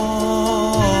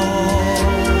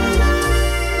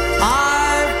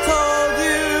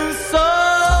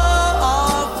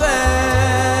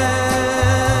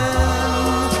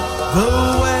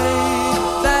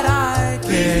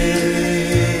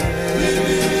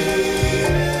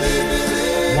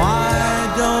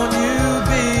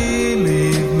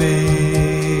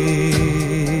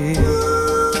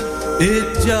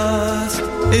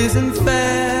 Isn't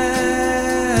fair.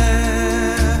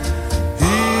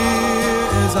 Here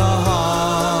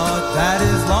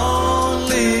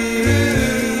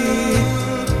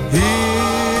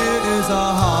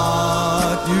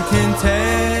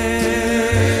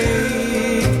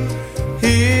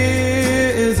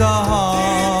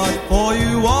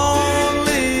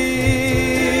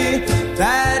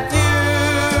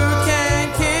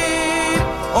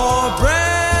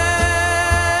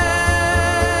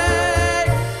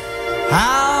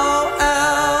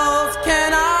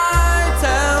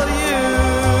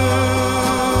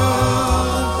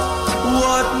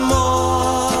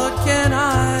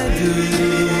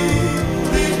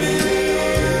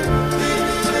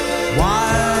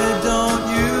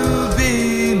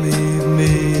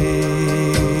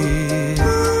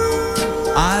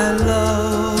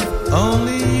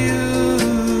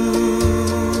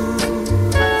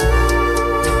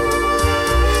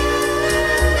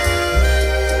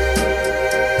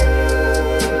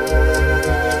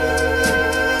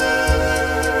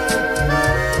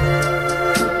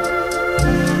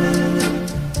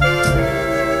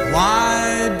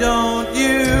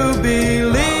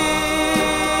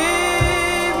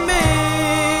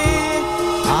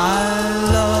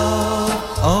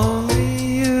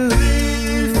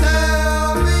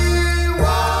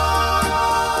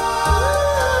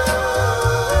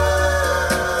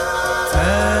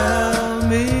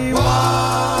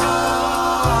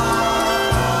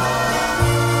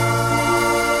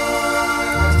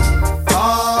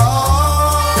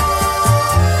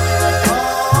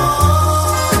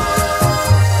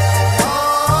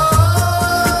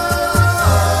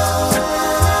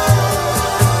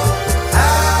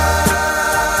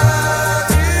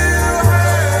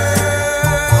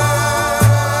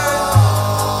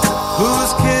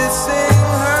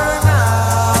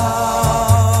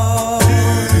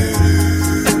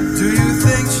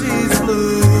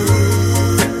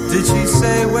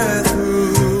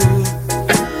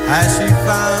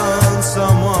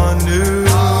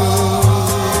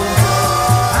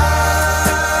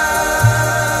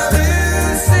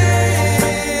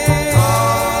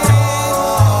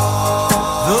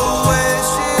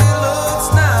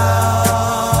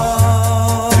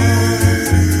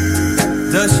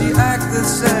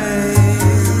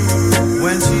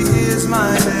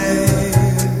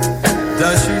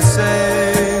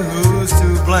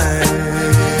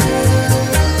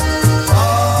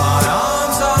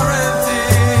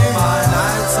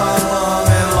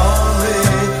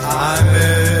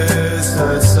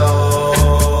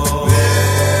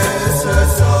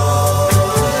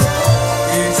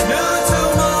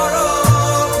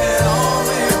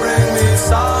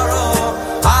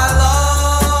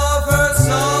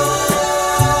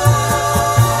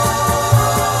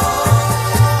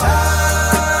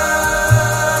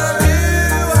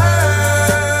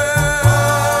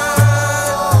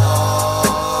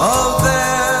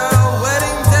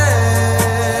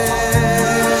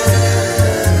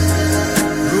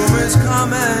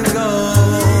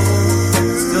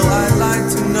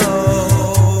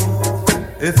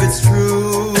If it's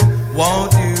true,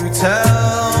 won't you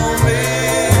tell me?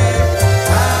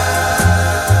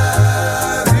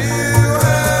 Have you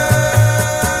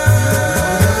heard?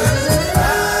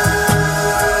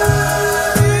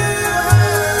 Have you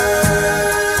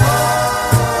heard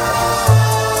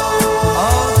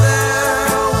of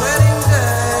their wedding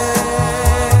day?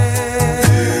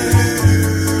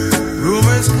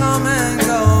 Rumors come and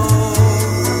go.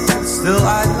 Still,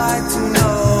 I'd like to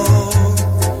know.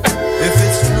 If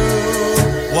it's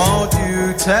true, won't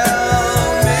you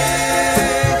tell me?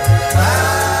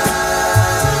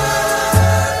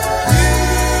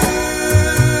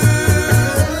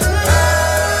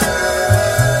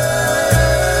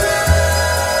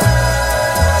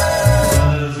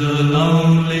 It was a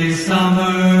lonely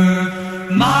summer,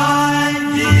 my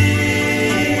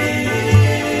dear,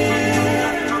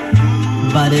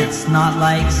 but it's not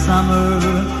like summer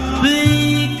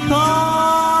because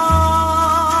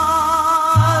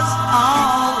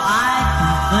all I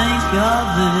can think of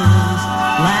is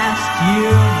last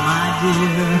year, my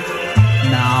dear.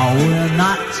 Now we're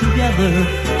not together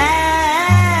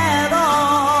at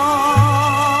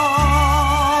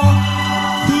all.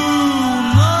 Who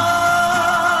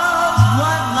knows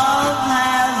what love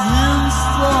has in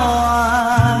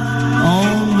store?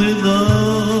 Only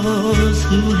those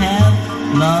who have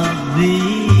loved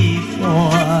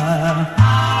before. I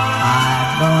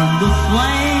burned the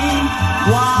flame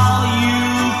while you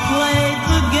played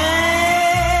the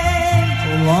game.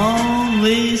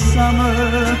 Lonely summer,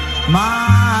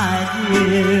 my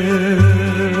dear.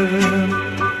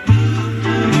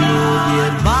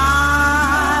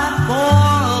 Goodbye for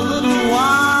a little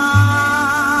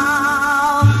while.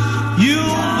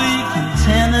 You'll be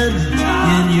contented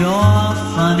in your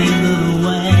funny little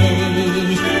way.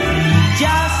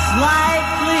 Just like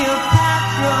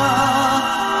Cleopatra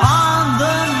on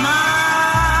the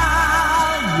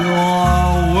Nile, your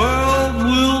world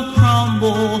will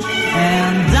crumble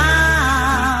and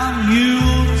down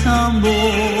you'll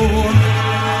tumble.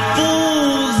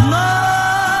 Fools know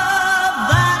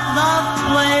that love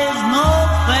plays no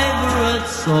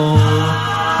favorites, so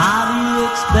how do you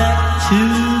expect to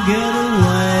get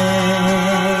away?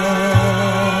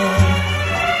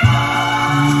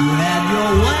 You had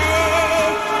your way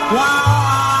while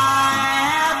I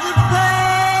had to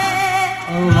pay.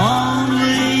 A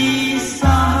lonely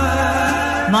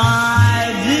summer,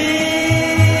 my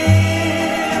dear.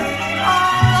 A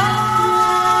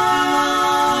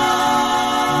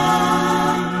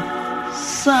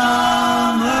lonely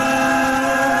summer,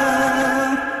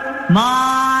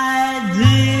 my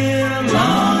dear.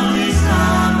 Lonely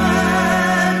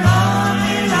summer,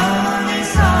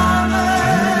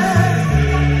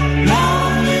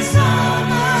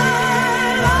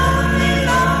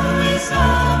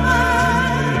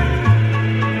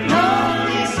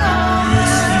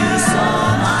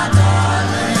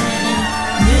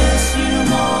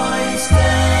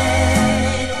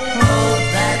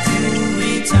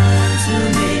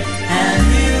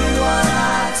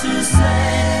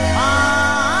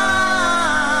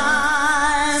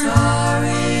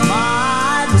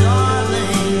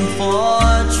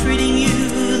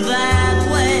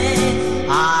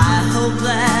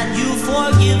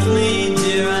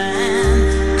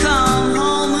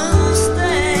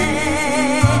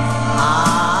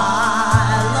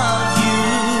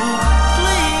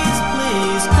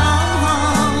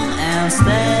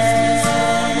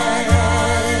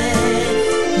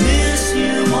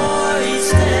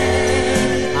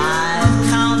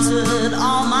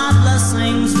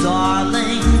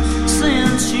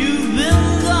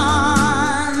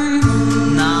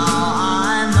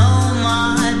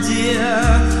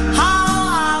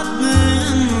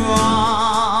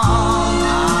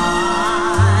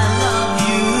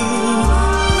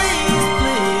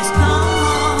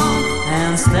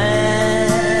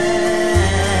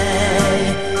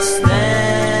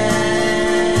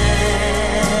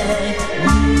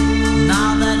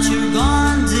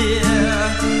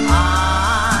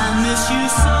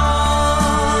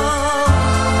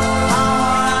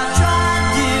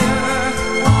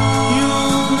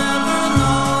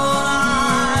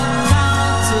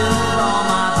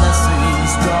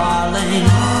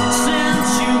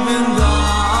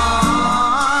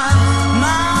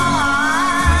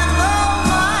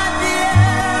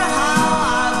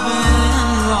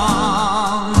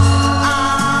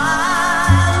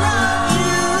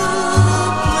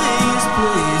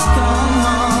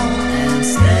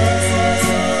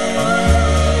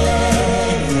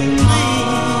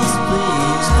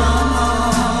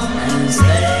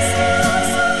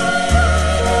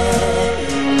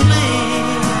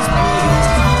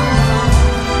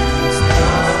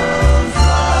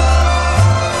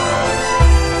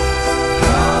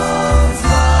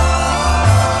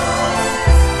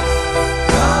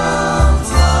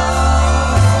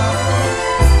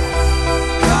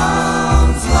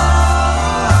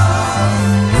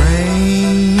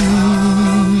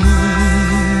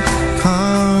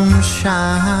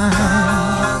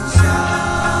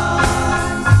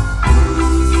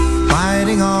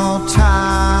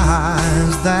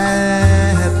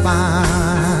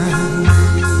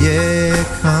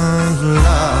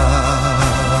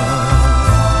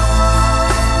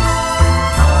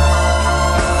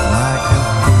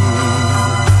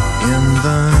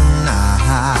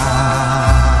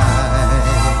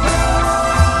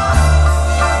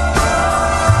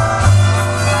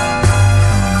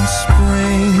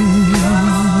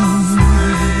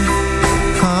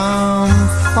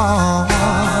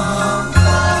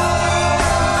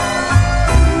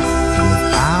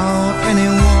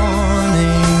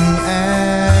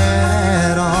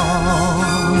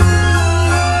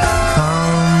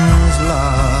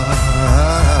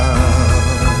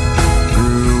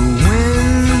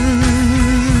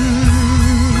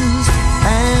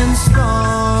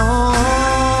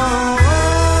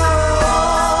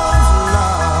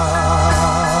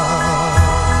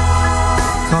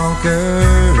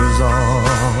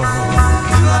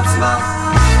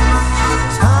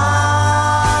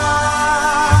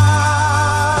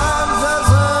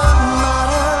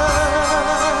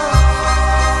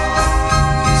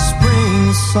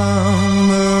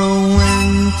 summer,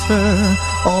 winter,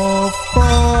 or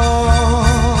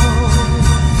fall.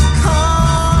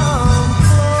 Come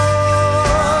close,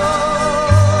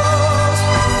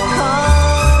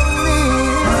 come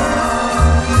near.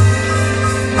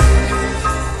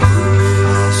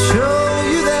 I'll show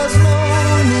you there's no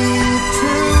need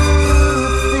to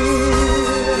fear.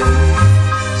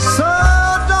 So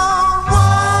don't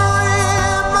worry,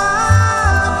 my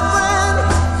friend,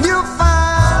 you'll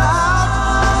find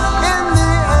in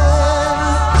the end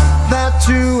that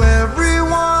to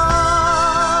everyone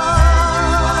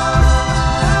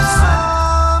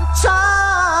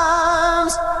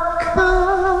sometimes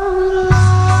comes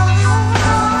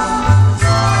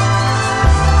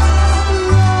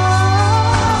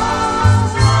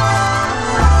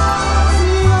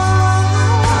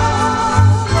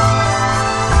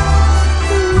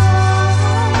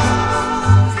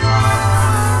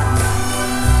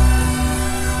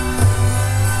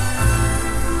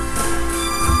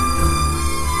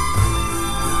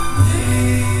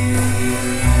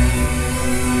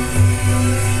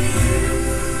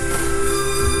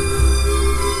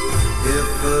if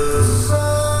the sun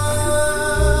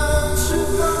should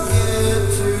forget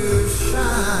to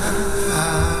shine.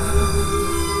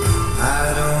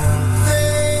 I don't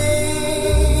think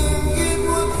it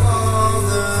would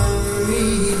bother me.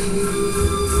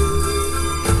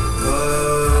 But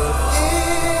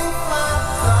if I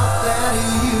thought that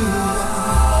you were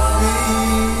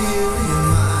really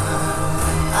mine,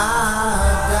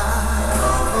 I'd die.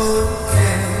 Oh,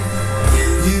 can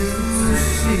you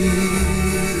see?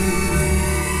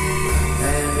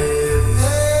 And if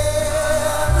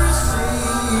every scene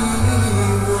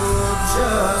would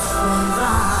just run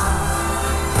by,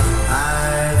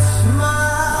 I'd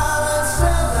smile and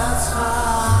say that's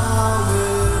how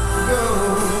it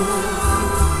goes.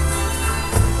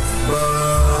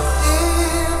 But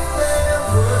if there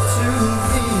were to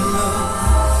be no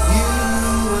you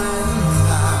and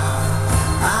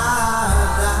I'd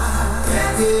die.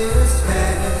 It's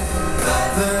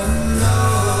heaven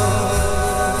knows.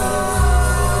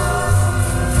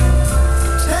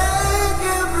 Take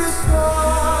every scar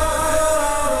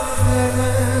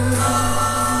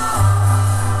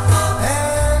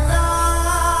and I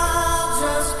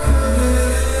just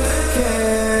couldn't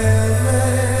care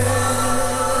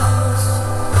less.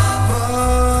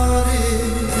 But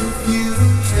if you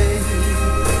take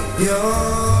your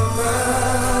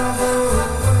love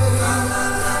away,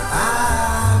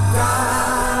 I'd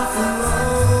die from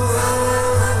loneliness.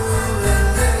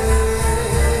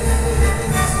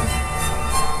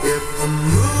 If the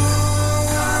moon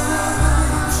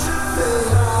should fill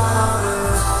out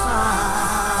of sight,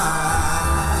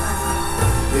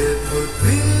 it would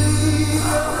be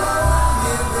a long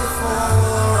year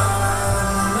before I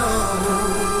know.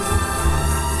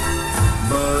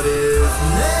 But if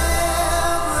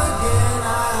never again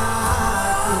I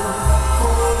could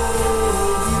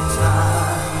hold you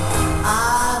tight,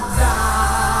 I'd die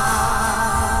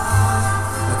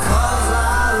because I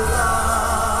love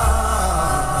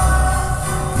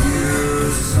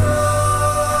you so.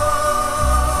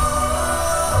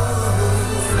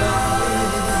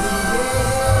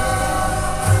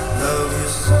 Love you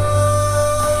so.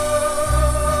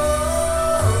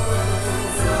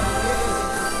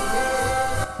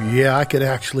 Yeah, I could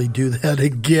actually do that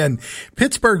again.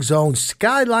 Pittsburgh's own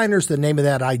Skyliners, the name of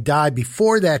that, I Die.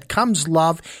 Before that comes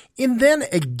Love. And then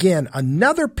again,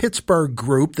 another Pittsburgh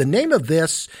group. The name of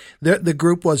this, the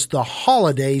group was The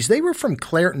Holidays. They were from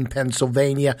Clairton,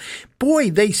 Pennsylvania. Boy,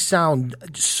 they sound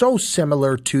so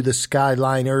similar to the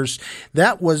Skyliners.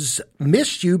 That was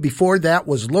Missed You. Before that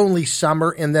was Lonely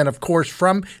Summer. And then, of course,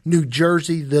 from New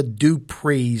Jersey, the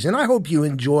Duprees. And I hope you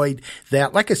enjoyed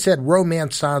that. Like I said,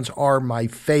 romance songs are my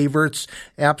favorites.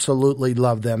 Absolutely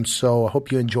love them. So I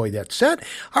hope you enjoyed that set.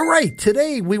 All right,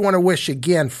 today we want to wish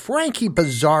again Frankie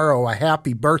Bizarro a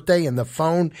happy birthday, and the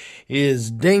phone is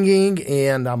dinging,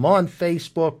 and I'm on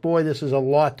Facebook. Boy, this is a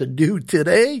lot to do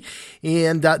today.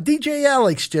 And DJ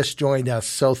Alex just joined us,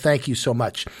 so thank you so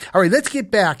much. All right, let's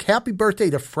get back. Happy birthday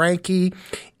to Frankie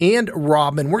and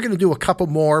Robin. We're going to do a couple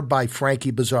more by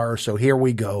Frankie Bizarro, so here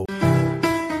we go.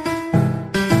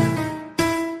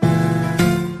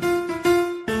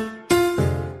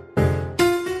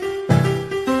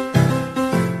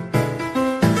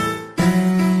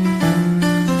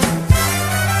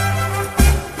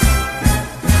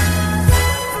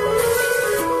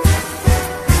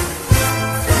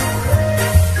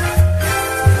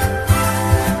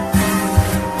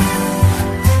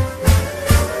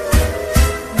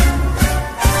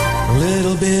 A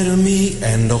little bit of me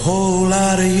and a whole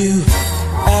lot of you.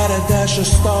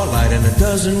 starlight and a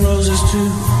dozen roses too.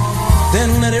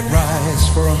 Then let it rise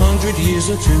for 100 years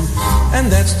or two,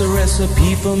 and that's the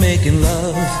recipe for making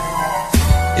love.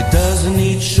 It doesn't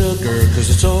need sugar, cause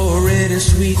it's already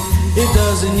sweet. It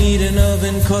doesn't need an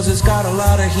oven, cause it's got a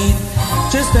lot of heat.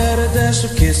 Just add a dash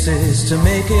of kisses to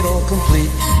make it all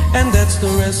complete, and that's the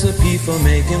recipe for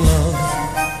making love.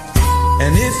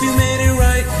 And if you made it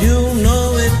right, you'll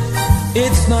know it.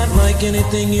 It's not like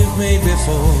anything you've made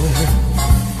before.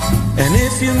 And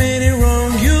if you made it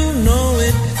wrong, you know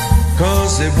it,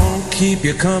 cause it won't keep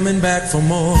you coming back for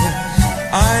more.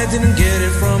 I didn't get it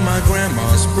from my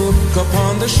grandma's book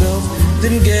upon the shelf.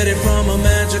 Didn't get it from a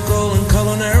magical and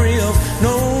culinary elf.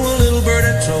 No, a little bird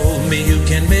had told me you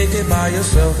can make it by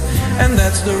yourself, and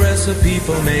that's the recipe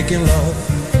for making love.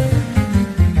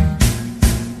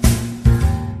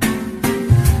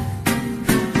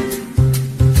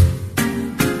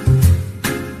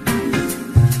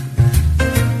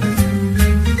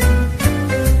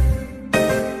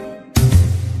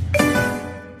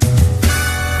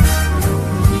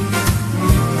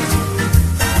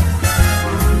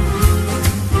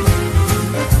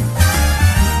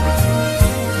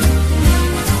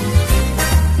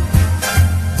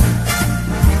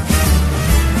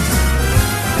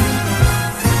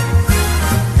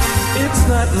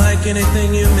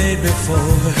 Anything you made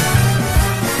before,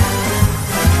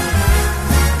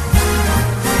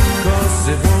 cause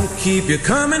it won't keep you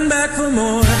coming back for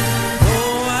more.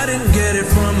 Oh, I didn't get it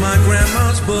from my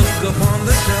grandma's book upon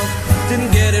the shelf.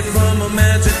 Didn't get it from a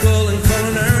magical and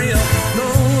culinary elf. No,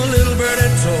 a little bird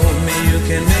had told me you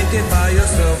can make it by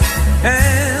yourself,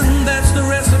 and that's the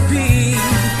recipe.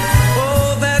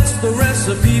 Oh, that's the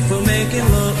recipe for making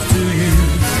love to you.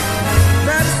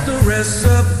 That's the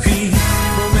recipe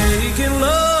for making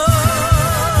love.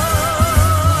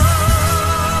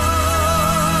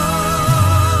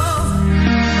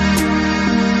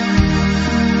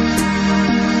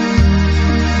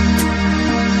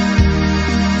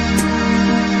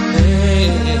 Hey,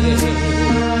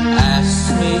 ask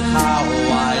me how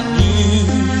I knew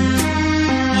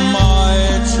my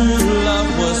true love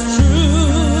was true.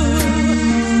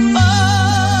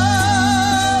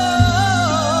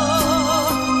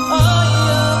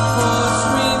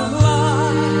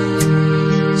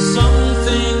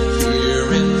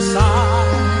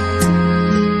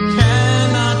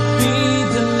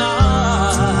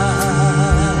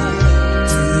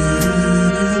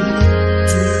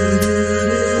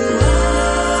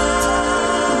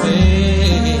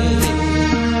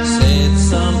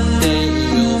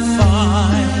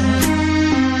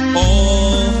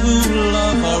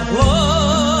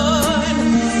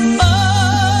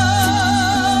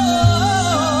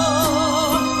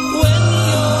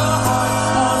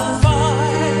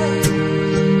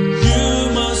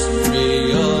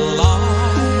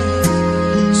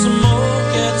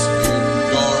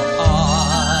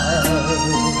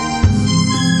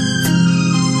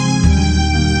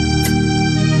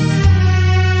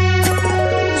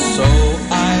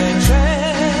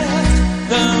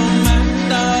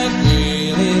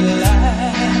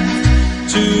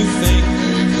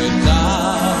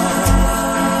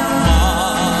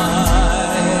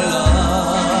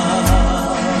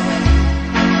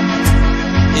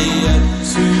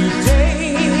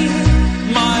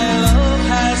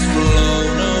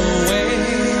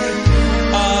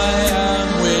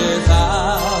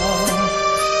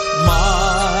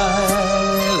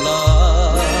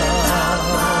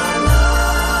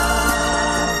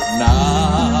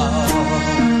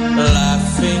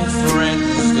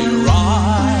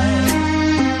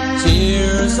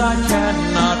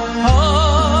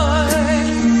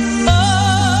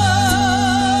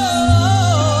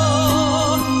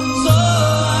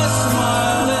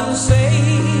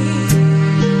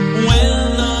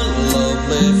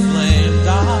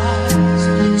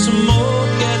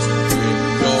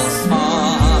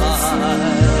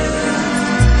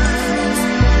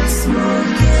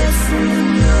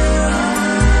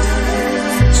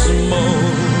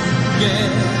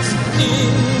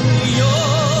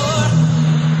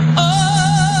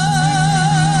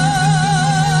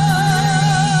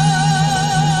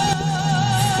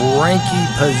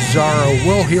 Pizarro.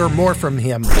 We'll hear more from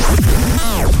him.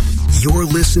 You're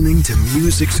listening to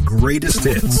music's greatest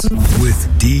hits with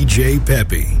DJ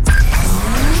Peppy.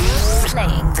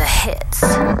 Playing the hits.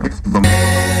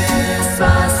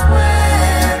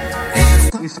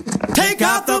 Take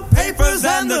out the papers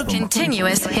and the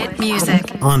continuous hit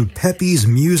music on Peppy's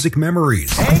Music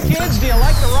Memories. Hey kids, do you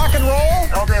like the rock and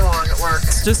roll? All day long, it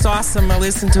works. It's just awesome. I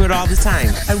listen to it all the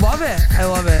time. I love it. I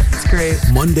love it. It's great.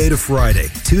 Monday to Friday,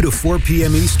 2 to 4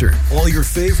 p.m. Eastern. All your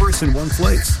favorites in one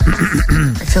place.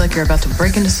 I feel like you're about to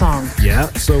break into song.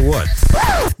 Yeah, so what?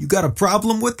 You got a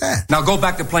problem with that? Now go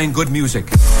back to playing good music.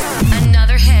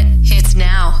 Another hit hits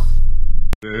now.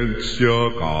 Let's do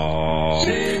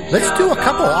a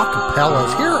couple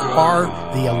acapellas. Here are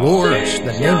The Allures.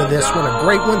 The name of this one, a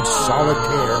great one,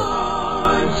 Solitaire.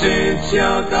 Since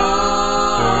you're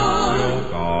gone,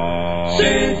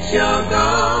 since you're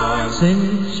gone,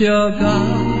 since you're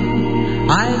gone,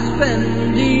 I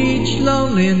spend each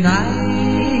lonely night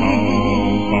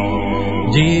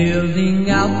dealing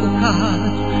out the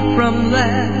cards from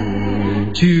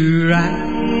left to right.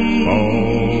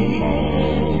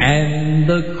 And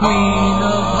the Queen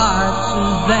of Hearts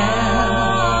is there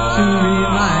to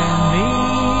remind me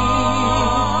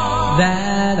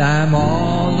that I'm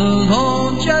all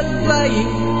alone just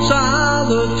playing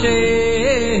solitaire.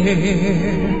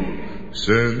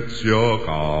 Since you're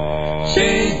gone,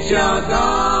 since you're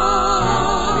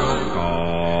gone,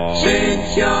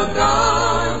 since you're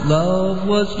gone, love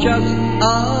was just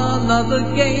another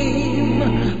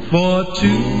game for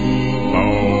two.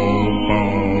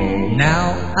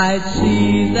 Now I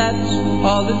see that's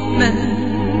all it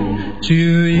meant to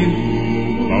you.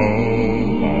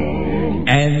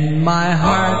 And my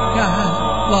heart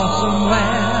got lost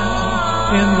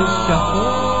somewhere in the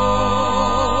shuffle.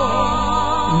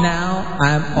 Now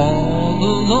I'm all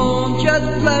alone just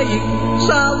playing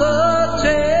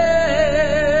solitaire.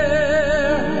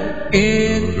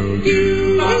 In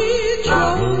each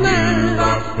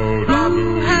romance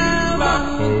you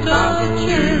haven't touched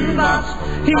your box.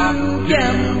 You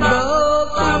gamble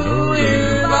through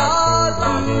it all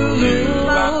to lose. You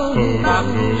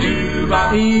play to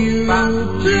win,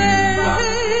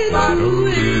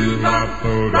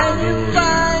 and you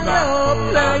find you're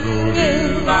playing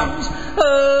games, a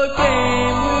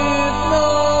game with no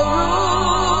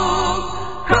rules,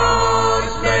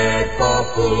 cards made for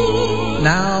fools.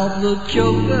 Now the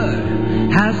Joker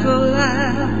has a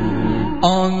laugh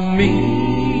on me,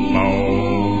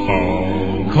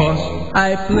 'cause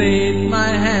I played my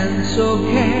hand so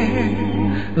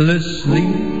carelessly.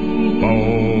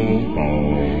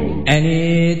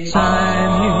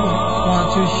 Anytime you want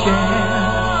to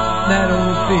share that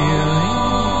old feeling,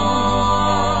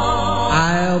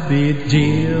 I'll be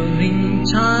dealing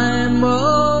time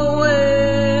away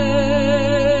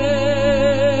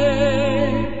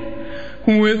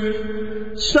with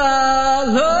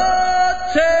solitaire.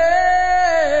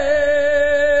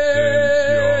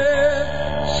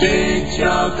 Since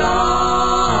you're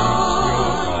gone,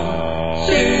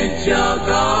 since you're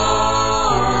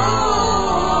gone,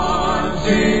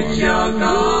 since you're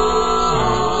gone,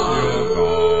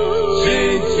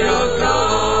 since you're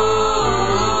gone,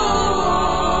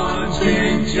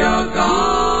 since you're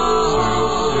gone,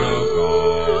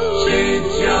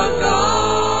 since you're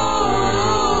gone,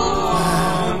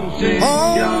 since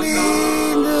only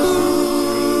knew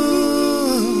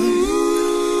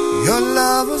your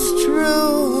love was true.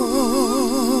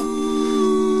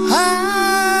 I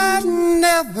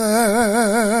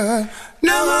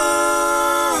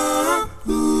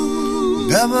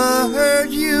never hurt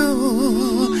you.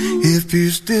 If you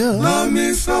still love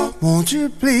me so, won't you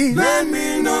please let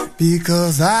me know?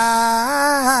 Because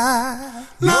I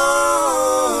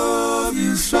love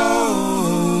you so.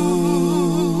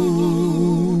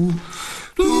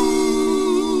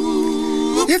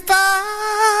 If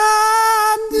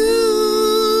I knew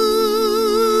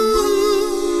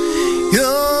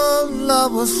your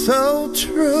love was so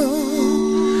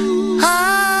true,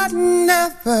 I'd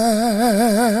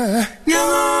never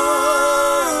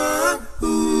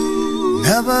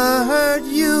hurt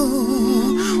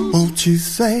you. Won't you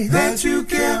say that you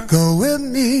care? Go with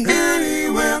me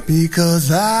anywhere, because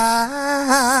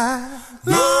I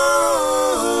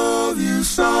love you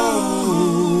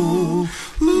so.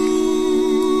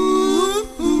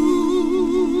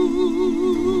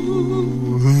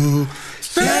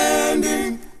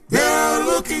 Standing there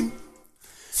looking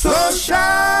so shy,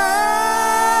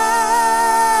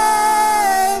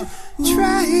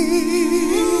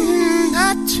 trying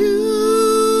not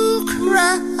to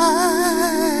cry.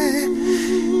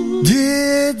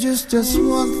 Dear, just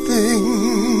one thing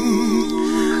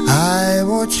I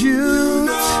want you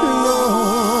to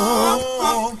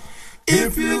know.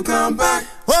 If you come back,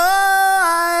 oh,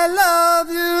 I love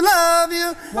you, love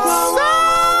you. Whoa, so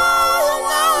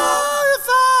if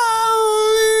I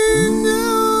only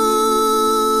knew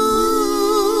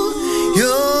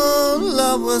your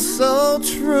love was so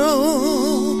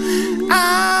true,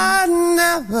 I'd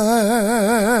never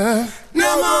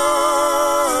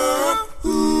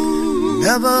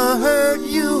never hurt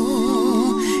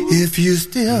you. If you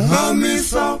still love me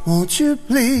so, won't you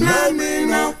please let me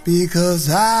know? Because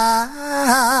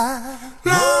I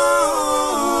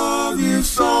love you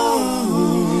so.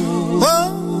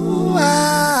 Oh,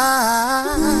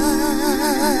 I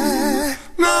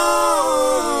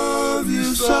love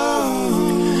you so.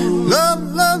 Love,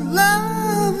 love,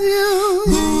 love you.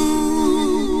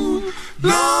 Ooh,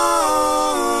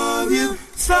 love you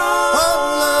so.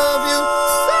 Oh, love you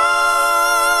so.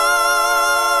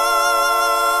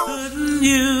 Couldn't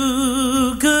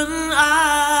you, couldn't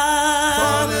I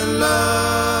fall in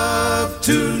love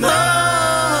tonight?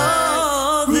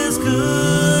 Oh, this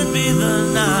could be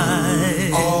the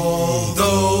night.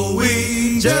 Although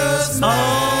we just met.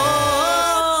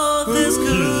 Oh, this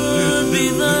could be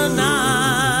the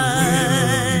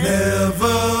night.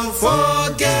 Never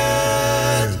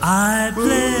forget. I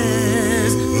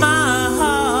bless my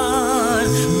heart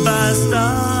by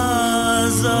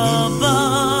stars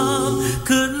above.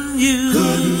 Couldn't you,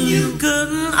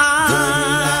 couldn't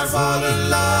I fall in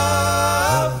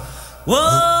love?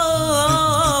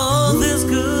 Whoa, this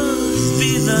could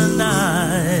be the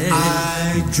night.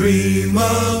 I dream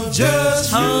of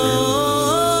just you.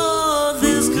 Oh,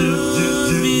 this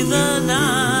could be the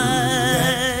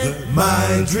night.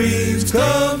 My dreams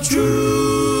come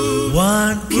true.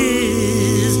 One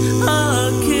kiss,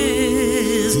 a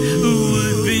kiss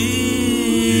would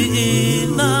be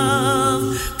enough.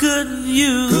 Couldn't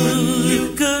you,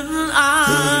 couldn't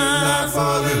I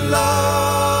fall in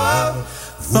love?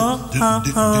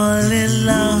 Fall in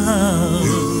love.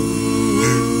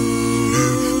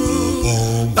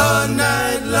 A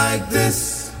night like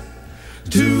this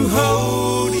to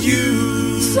hold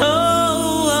you. So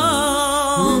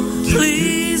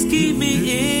please keep me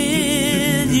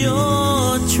in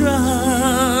your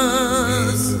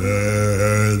trust.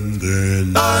 And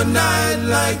then a night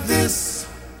like this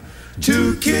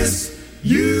to kiss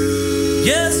you.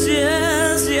 Yes,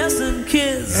 yes, yes, and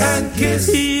kiss. And kiss.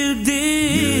 You did.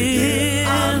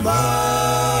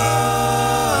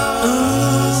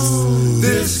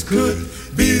 This could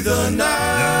be the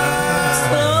night.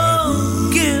 So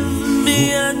give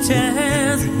me a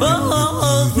chance.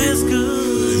 Oh, this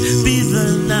could be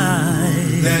the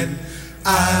night. Then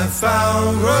I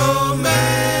found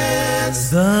romance.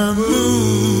 The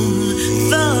moon,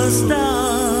 the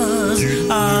stars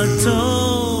are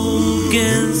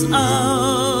tokens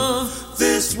of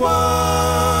this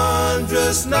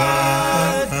wondrous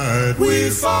night we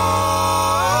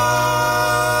fall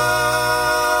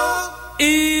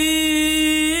in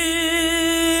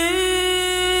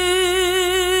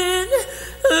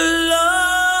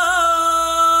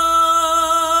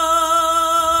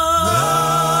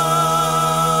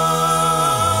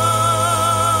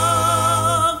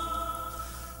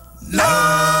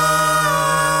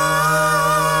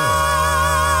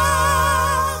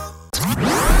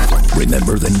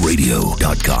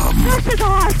RememberThenRadio.com. This is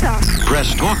awesome.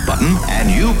 Press talk button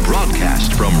and you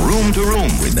broadcast from room to room.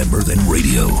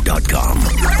 RememberThenRadio.com.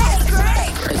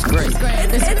 It's great.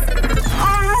 It's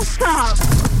awesome.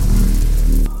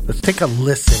 Let's take a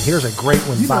listen. Here's a great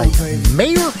one by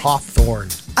Mayor Hawthorne.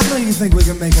 I know you think we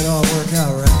can make it all work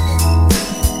out, right?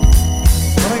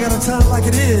 But I gotta tell it like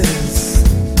it is.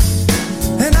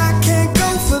 And I can't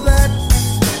go for that.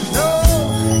 No.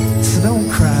 So don't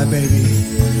cry, baby.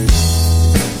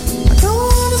 I don't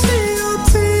wanna see your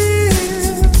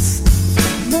tears.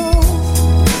 No.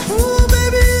 Oh,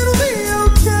 baby, it'll be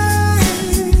okay.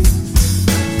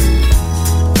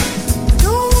 I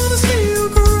don't wanna see you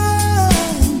cry,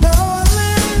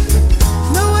 darling.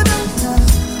 No, I don't.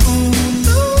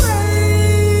 No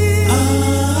way.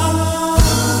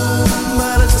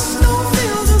 But I just don't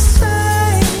feel the same.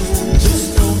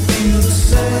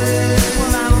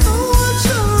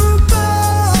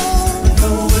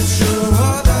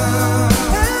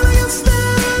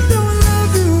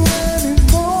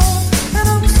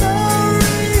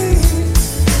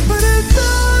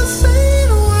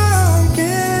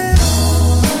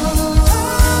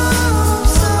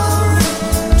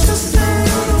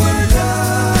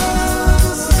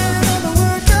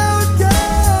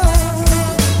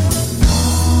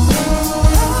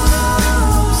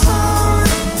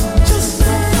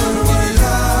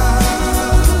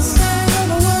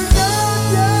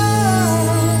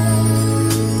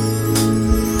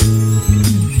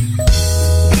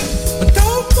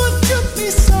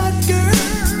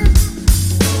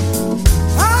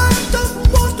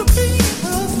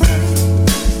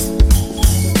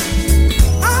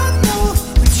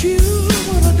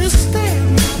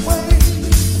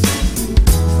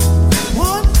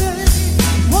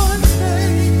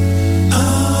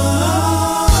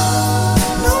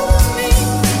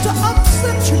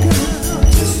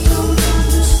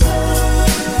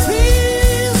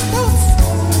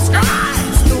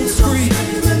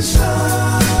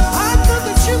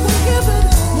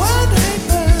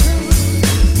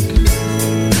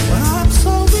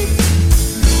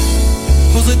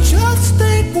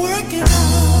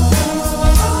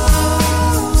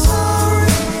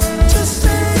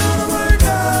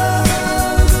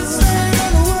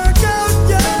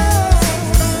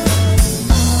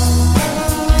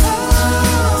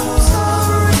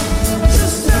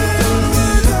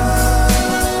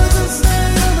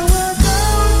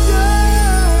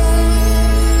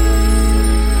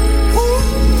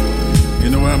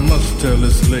 tell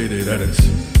this lady that it's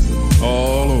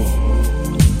all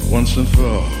over, once and for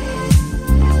all.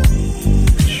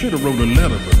 Should have wrote a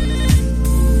letter, but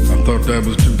I thought that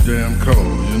was too damn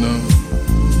cold, you know?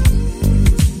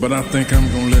 But I think I'm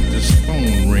gonna let this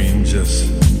phone ring just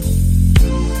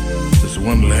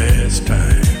one last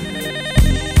time.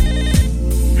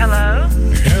 Hello?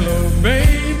 Hello,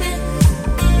 baby.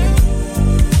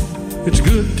 It's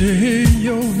good to hear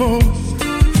your voice.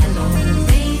 Hello,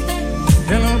 baby.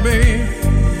 Hello, baby.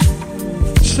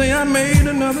 Say I made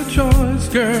another choice,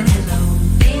 girl. Hello,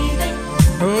 baby.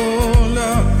 Oh,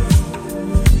 Lord,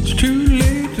 it's too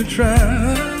late to try.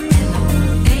 Hello,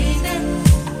 baby.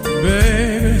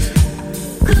 Baby.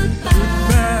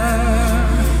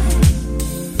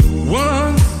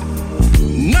 Once,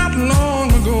 not long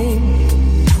ago,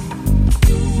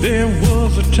 there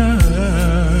was a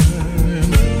time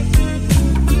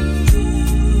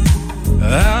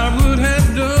I would have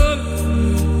done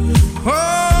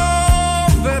all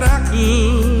that I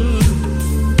could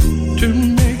to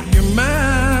make you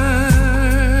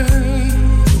mine.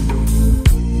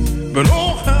 But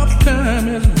oh, how time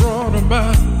has brought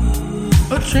about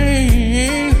a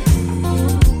change.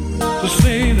 To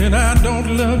say that I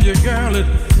don't love you, girl, it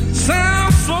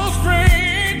sounds so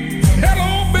strange.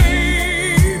 Hello,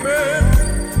 baby.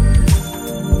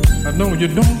 I know you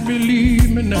don't believe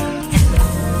me now. Hello,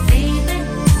 baby.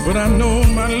 But I know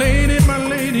my lady,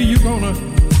 you're gonna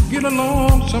get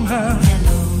along somehow.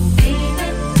 Hello, baby.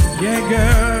 Yeah,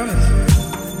 girl,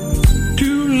 it's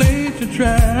too late to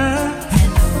try.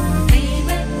 Hello,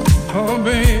 baby. Oh,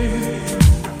 baby.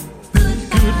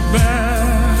 Goodbye.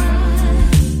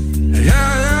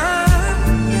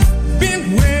 Been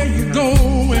where you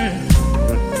going,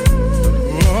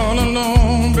 all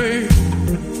alone, babe,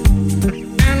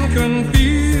 and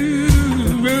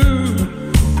confused.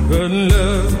 But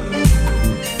love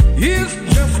is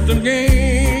just a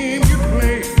game you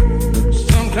play.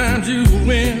 Sometimes you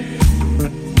win,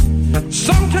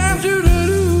 sometimes you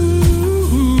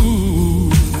lose.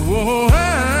 Oh,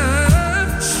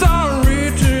 I'm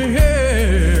sorry to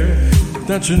hear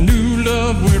that your new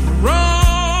love went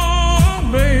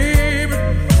wrong, baby.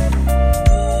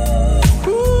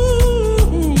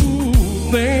 Ooh,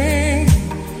 thing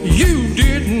you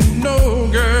didn't know,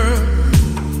 girl,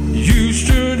 you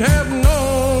should have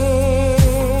known.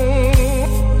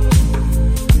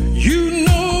 You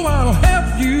know I'll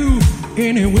help you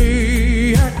any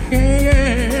way I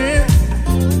can.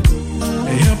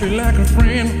 Help you like a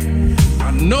friend,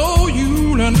 I know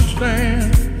you'll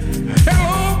understand.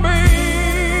 Hello,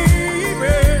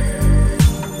 baby,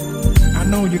 I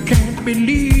know you can't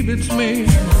believe it's me.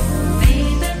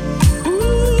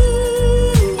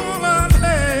 Ooh, all I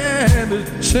have is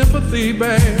sympathy,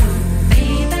 babe.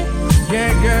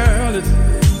 Yeah, girl, it's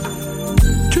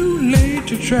too late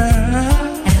to try.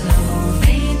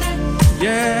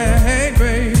 Yeah, hey,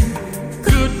 babe,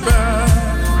 goodbye.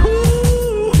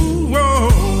 Ooh,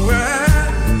 oh,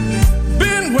 I've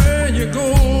been where you're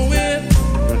going,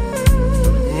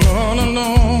 all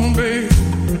alone, babe,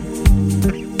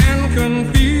 and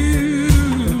confused.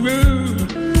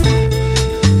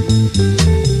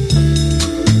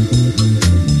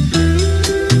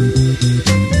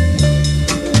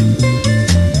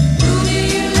 Who do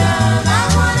you love? I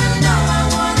wanna know, I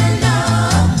wanna know.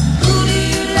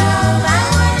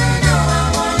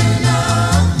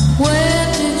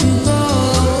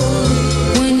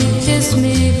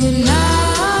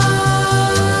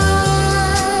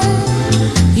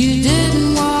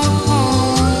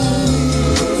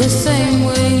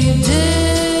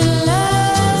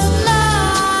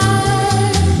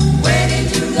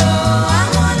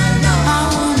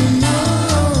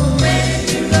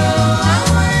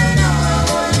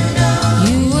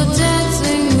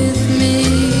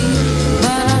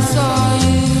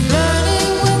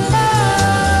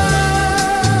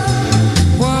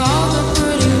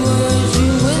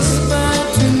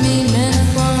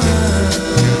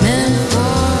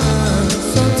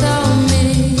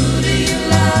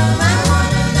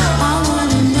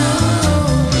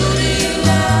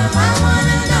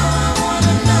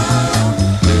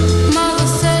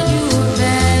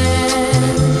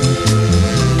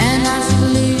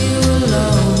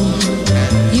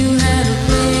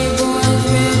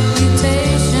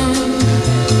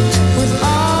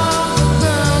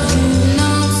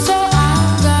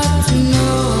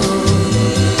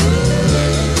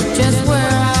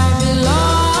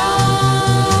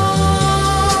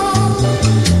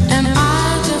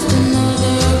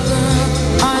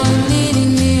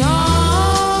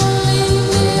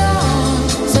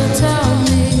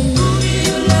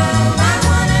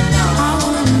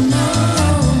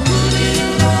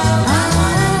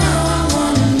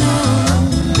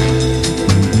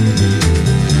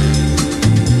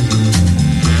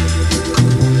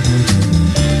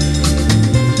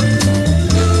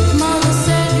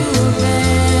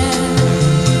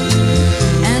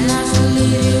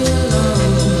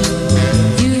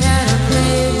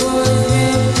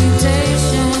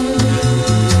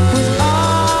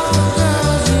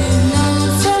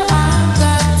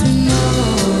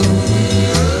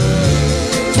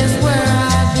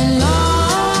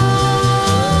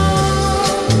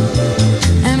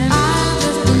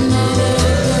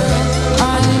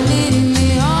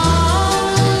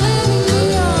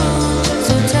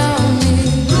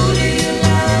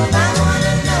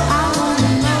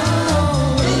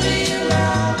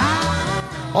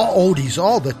 Oldies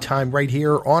all the time right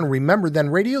here on Remember Then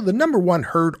Radio, the number one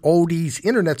heard oldies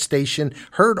internet station,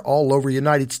 heard all over the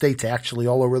United States, actually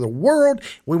all over the world.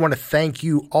 We want to thank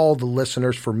you, all the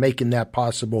listeners, for making that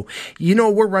possible. You know,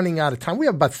 we're running out of time. We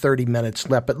have about 30 minutes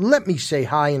left, but let me say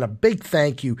hi and a big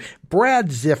thank you. Brad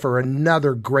Ziffer,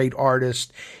 another great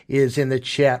artist, is in the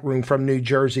chat room from New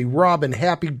Jersey. Robin,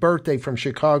 happy birthday from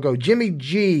Chicago. Jimmy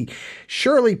G,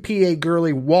 Shirley P.A.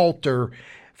 Gurley, Walter,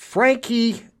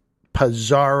 Frankie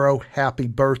Pizarro, happy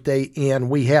birthday. And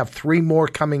we have 3 more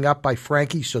coming up by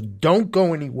Frankie, so don't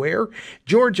go anywhere.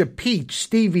 Georgia Peach,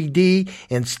 Stevie D,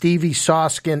 and Stevie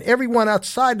Soskin. Everyone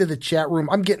outside of the chat room,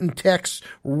 I'm getting texts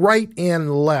right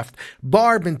and left.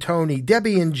 Barb and Tony,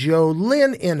 Debbie and Joe,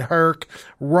 Lynn and Herc,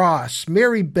 Ross,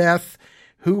 Mary Beth,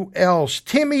 who else?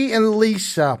 Timmy and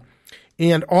Lisa.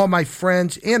 And all my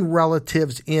friends and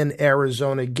relatives in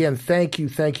Arizona. Again, thank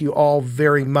you all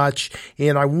very much.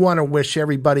 And I want to wish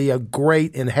everybody a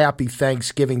great and happy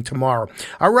Thanksgiving tomorrow.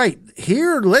 All right,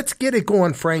 here, let's get it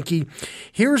going, Frankie.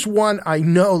 Here's one I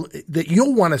know that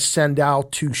you'll want to send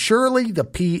out to Shirley, the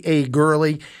P.A.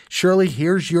 Gurley. Shirley,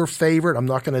 here's your favorite. I'm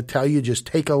not going to tell you. Just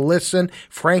take a listen.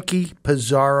 Frankie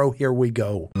Pizarro, here we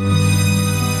go.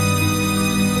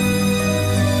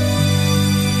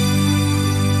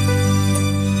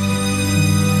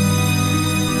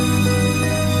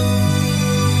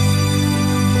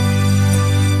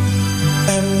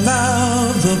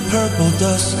 The purple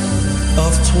dusk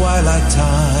of twilight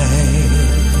time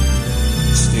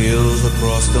steals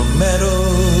across the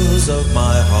meadows of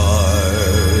my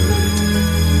heart.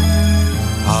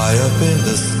 High up in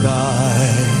the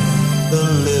sky, the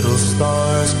little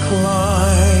stars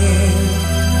climb,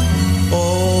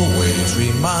 always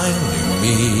reminding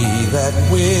me that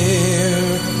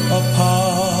we're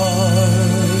apart.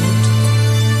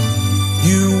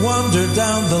 You wander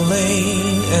down the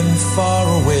lane and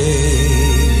far away,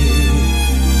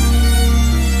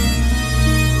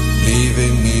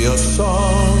 leaving me a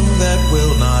song that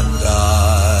will not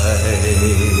die.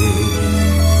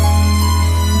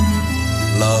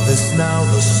 Love is now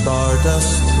the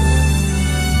stardust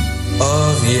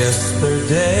of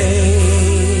yesterday,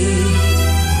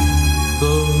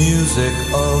 the music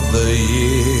of the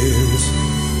years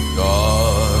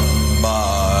gone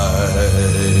by.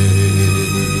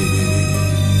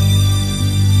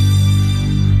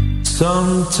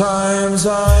 Sometimes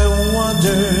I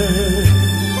wonder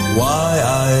why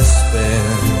I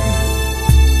spend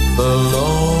the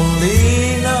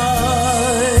lonely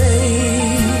nights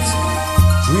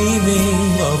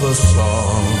dreaming of a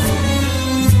song.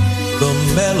 The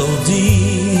melody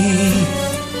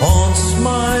haunts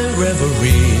my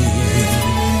reverie,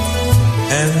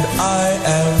 and I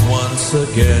am once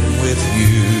again with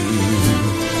you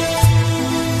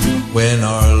when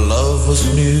our love was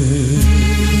new.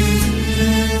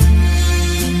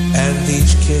 And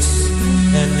each kiss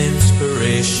an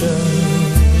inspiration.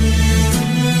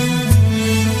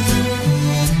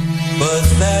 But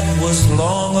that was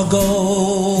long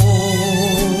ago.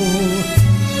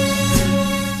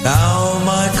 Now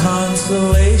my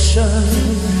consolation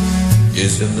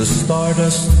is in the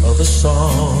stardust of a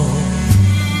song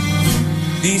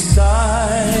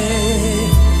beside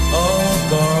a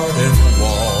garden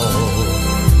wall.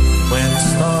 When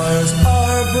stars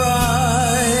are bright,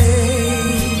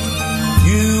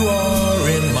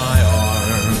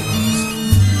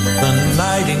 the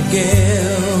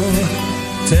nightingale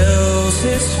tells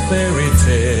his fairy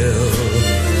tale,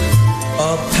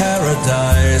 a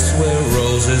paradise where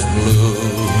roses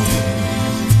bloom.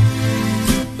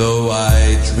 Though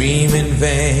I dream in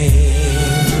vain,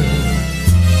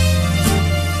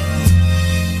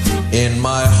 in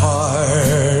my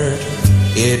heart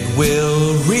it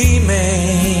will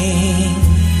remain,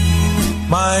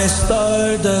 my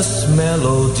stardust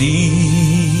melody,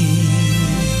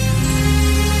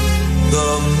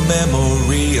 the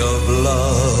memory of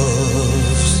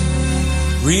love's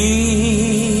refrain.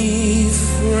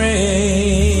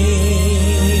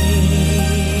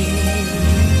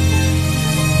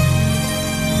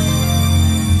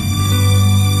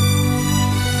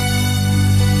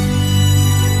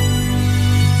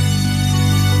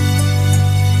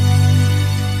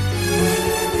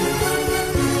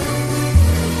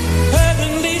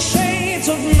 Heavenly shades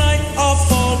of night are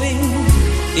falling,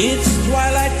 it's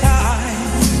twilight time.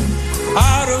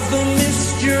 Out of the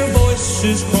mist your voice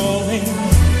is calling,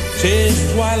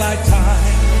 'tis twilight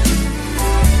time.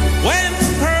 When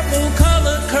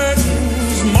purple-colored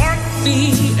curtains mark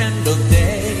the end of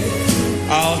day,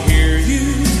 I'll hear you,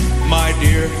 my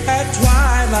dear, at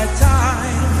twilight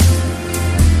time.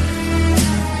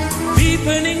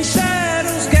 Deepening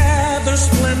shadows gather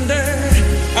splendor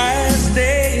as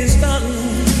day is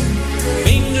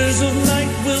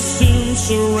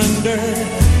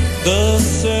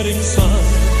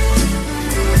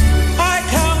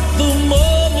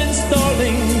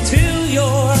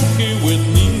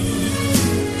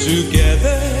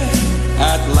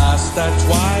last that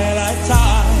twilight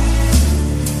time.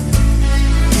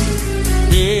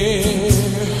 Here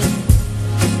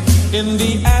in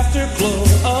the afterglow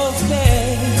of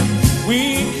day,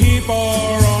 we keep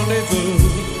our rendezvous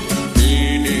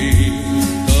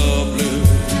beneath the blue.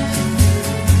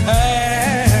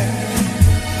 And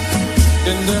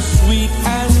in the sweet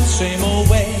and same old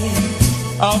way,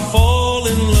 I'll fall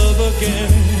in love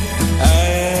again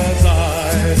as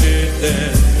I did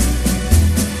then.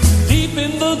 Deep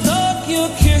in the dark, your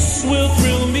kiss will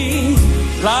thrill me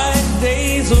like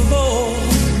days of old,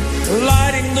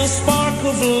 lighting the spark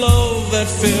of love that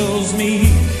fills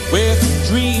me with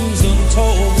dreams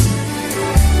untold.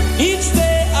 Each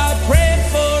day I pray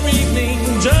for evening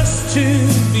just to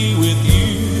be with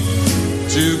you,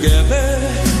 together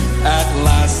at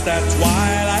last at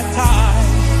twilight time.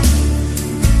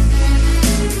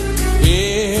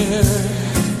 Here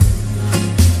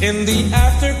in the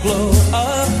afterglow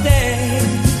of day,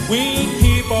 we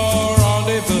keep our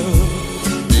rendezvous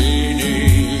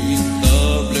beneath the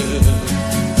blue.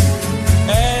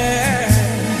 And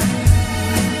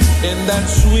in that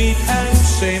sweet and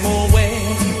same old way,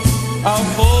 I'll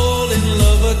fall in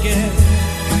love again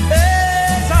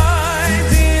as I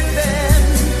did then.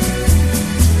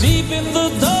 Deep in the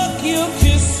dark, your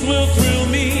kiss will thrill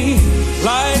me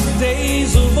like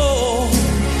days of old,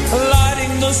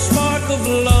 lighting the spark of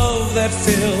love that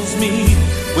fills me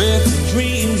with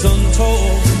dreams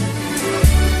untold.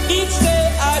 Each day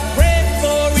I pray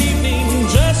for evening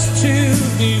just to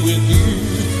be with you,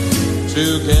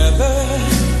 together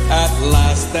at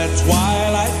last at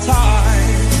twilight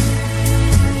time.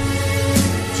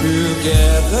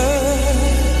 Together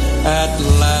at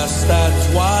last at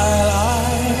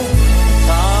twilight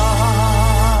time.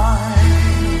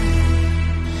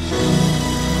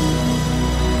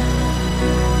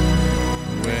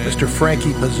 Mr.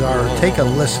 Frankie Bazaar, take a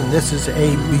listen. This is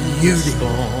a beauty.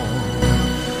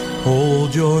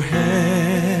 Hold your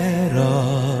head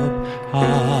up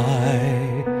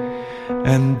high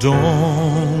and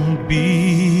don't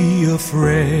be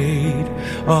afraid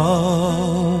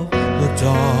of the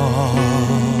dark.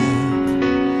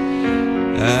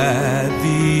 At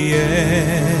the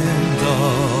end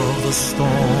of the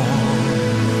storm,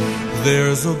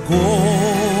 there's a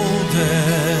golden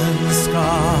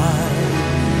sky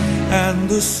and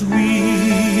the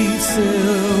sweet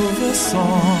silver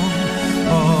song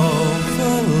of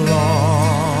the lark.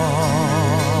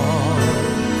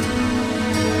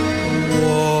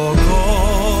 Walk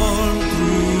on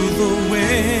through the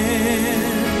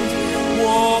wind,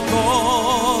 walk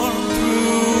on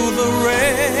through the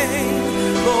rain,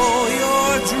 though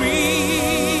your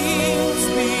dreams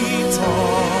be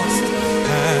tossed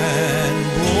and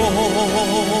blown.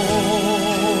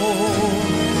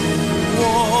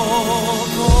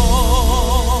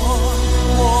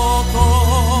 Walk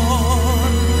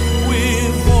on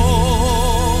with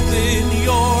hope in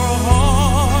your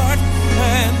heart,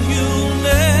 and you'll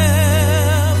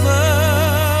never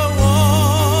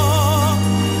walk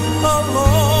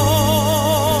alone.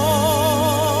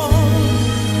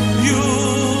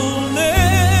 You'll never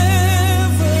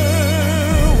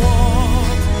walk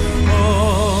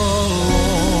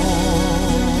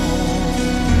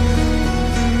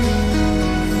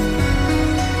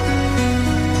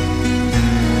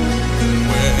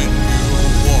when you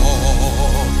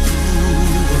walk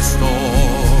through a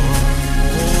storm,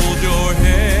 hold your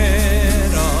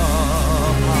head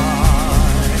up high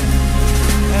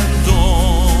and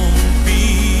don't be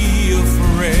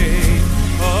afraid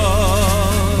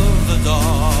of the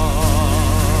dark.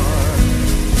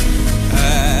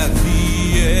 At the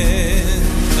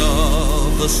end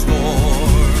of the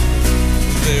storm,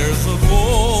 there's a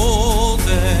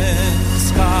golden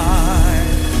sky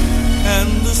and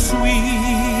the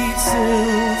sweet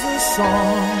silver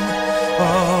song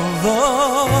of the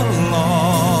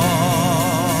lark.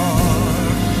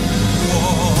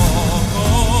 Walk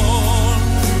on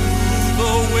through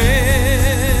the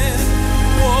wind,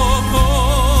 walk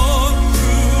on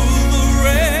through the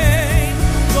rain,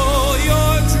 though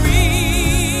your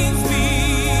dreams be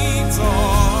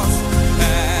tossed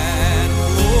and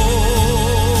blown.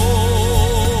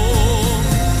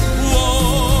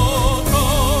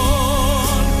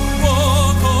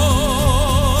 Walk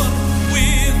on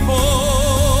with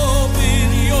hope in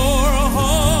your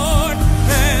heart.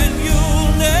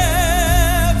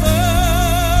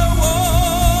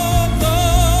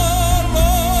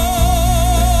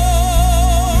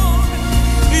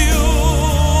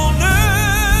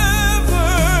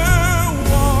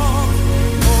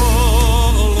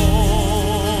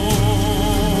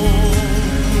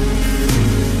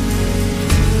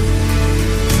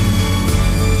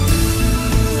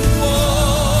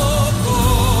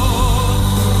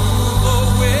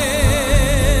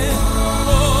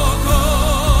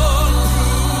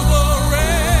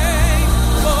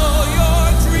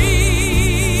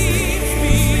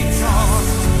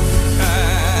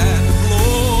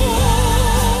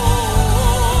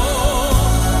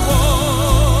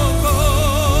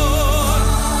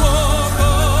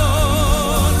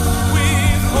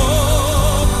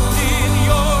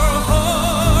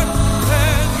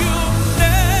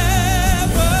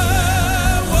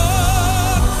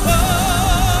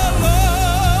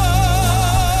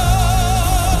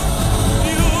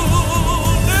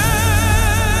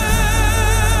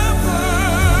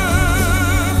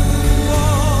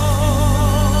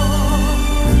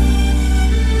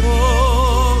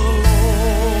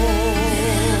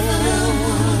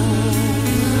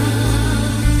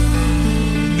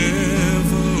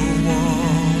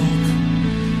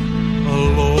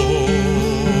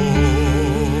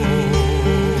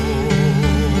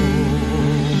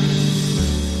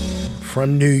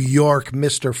 from New York,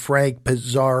 Mr. Frank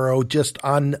Pizarro. Just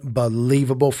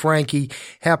unbelievable. Frankie,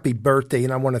 happy birthday,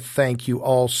 and I want to thank you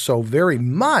all so very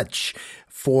much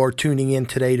for tuning in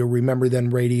today to Remember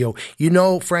Then Radio. You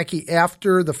know, Frankie,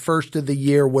 after the first of the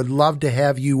year, would love to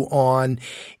have you on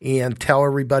and tell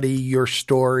everybody your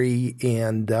story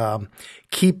and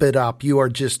keep it up. You are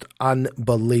just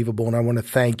unbelievable, and I want to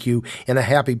thank you, and a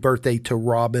happy birthday to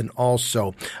Robin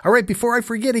also. All right, before I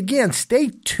forget again, stay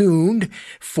tuned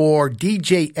for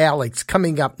DJ Alex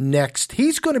coming up next.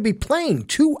 He's going to be playing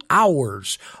 2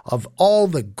 hours of all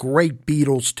the great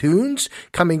Beatles tunes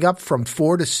coming up from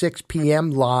 4 to 6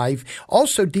 p.m. live.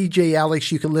 Also, DJ Alex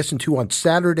you can listen to on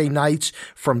Saturday nights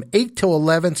from 8 till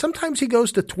 11. Sometimes he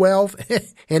goes to 12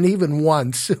 and even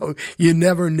 1, so you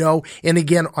never know. And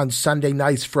again, on Sunday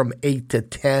nights from 8 to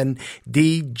 10,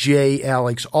 DJ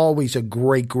Alex, always a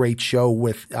great show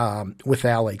with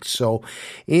Alex. So,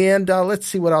 and let's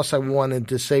see what else I wanted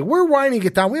to say. We're winding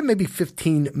it down. We have maybe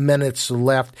 15 minutes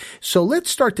left. So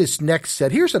let's start this next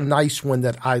set. Here's a nice one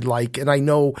that I like, and I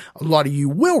know a lot of you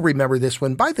will remember this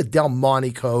one, by the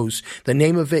Delmonicos. The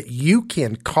name of it, You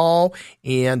Can Call,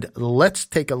 and let's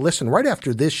take a listen right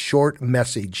after this short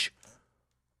message.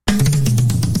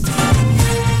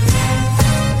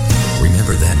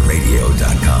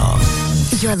 RememberThenRadio.com.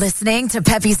 You're listening to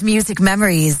Peppy's Music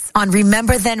Memories on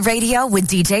Remember Then Radio with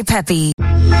DJ Peppy.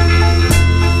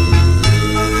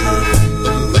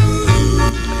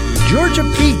 Georgia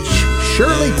Peach,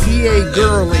 Shirley P.A.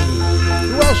 Gurley.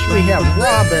 Who else we have?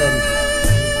 Robin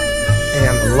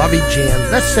and Lovey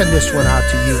Jan. Let's send this one out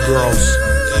to you girls.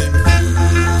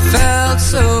 Felt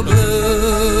so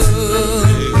blue.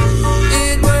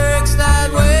 It works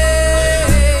that way.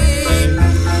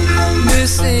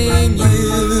 Missing you.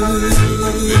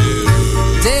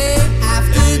 Day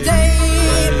after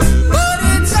day. But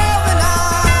it's over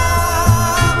now.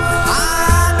 I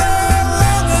no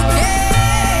longer care.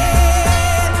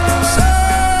 So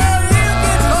you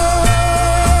can call.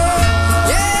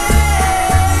 Yeah,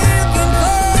 you can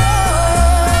call.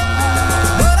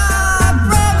 But I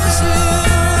promise you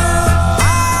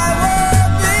I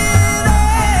won't be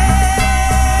there.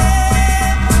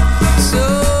 So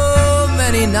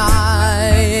many nights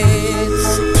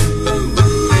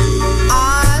I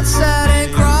sat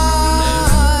and cried.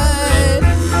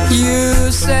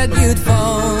 You said you'd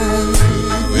phone.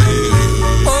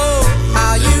 Oh,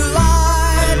 how you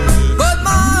lied. But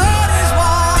my heart is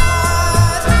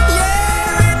wide.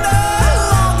 Yeah, it no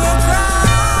longer cries.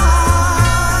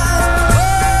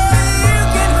 Oh, you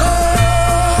can call.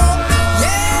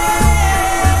 Yeah,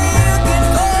 you can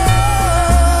call.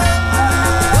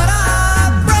 But I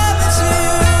promise you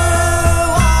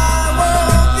I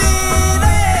won't be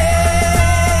there.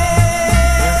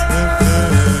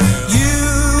 You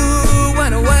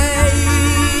went away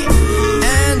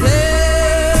and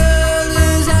held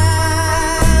his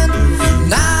hand.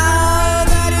 Now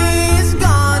that he's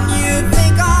gone, you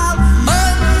think I'll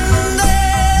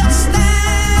understand.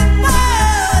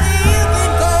 But you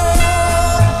can call.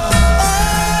 Oh,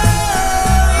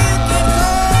 you can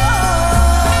call.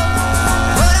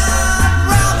 But I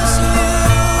promise you,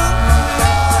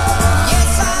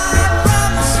 yes, I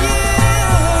promise you,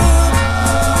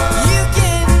 you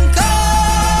can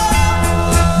call, but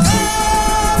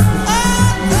I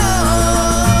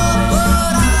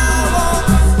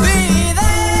won't be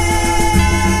there. Go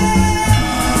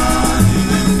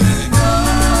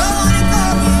on and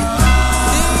call me.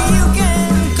 You can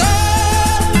call,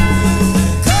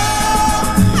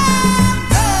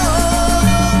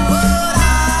 but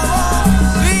I won't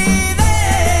be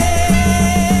there.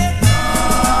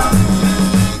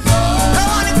 Go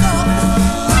on and call.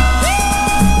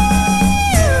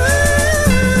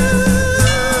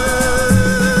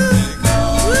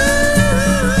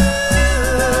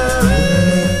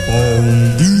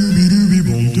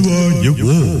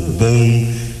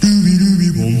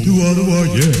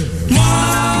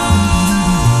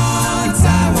 Once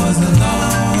I was alone,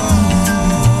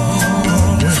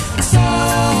 so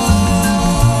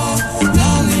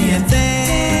lonely and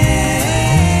then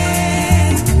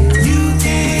you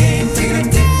came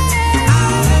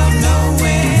out of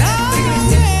nowhere,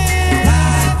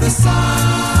 like the sun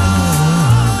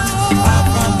up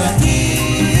from the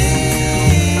hills.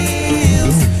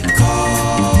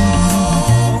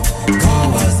 Cold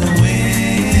was the wind.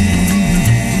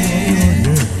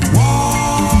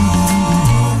 Warm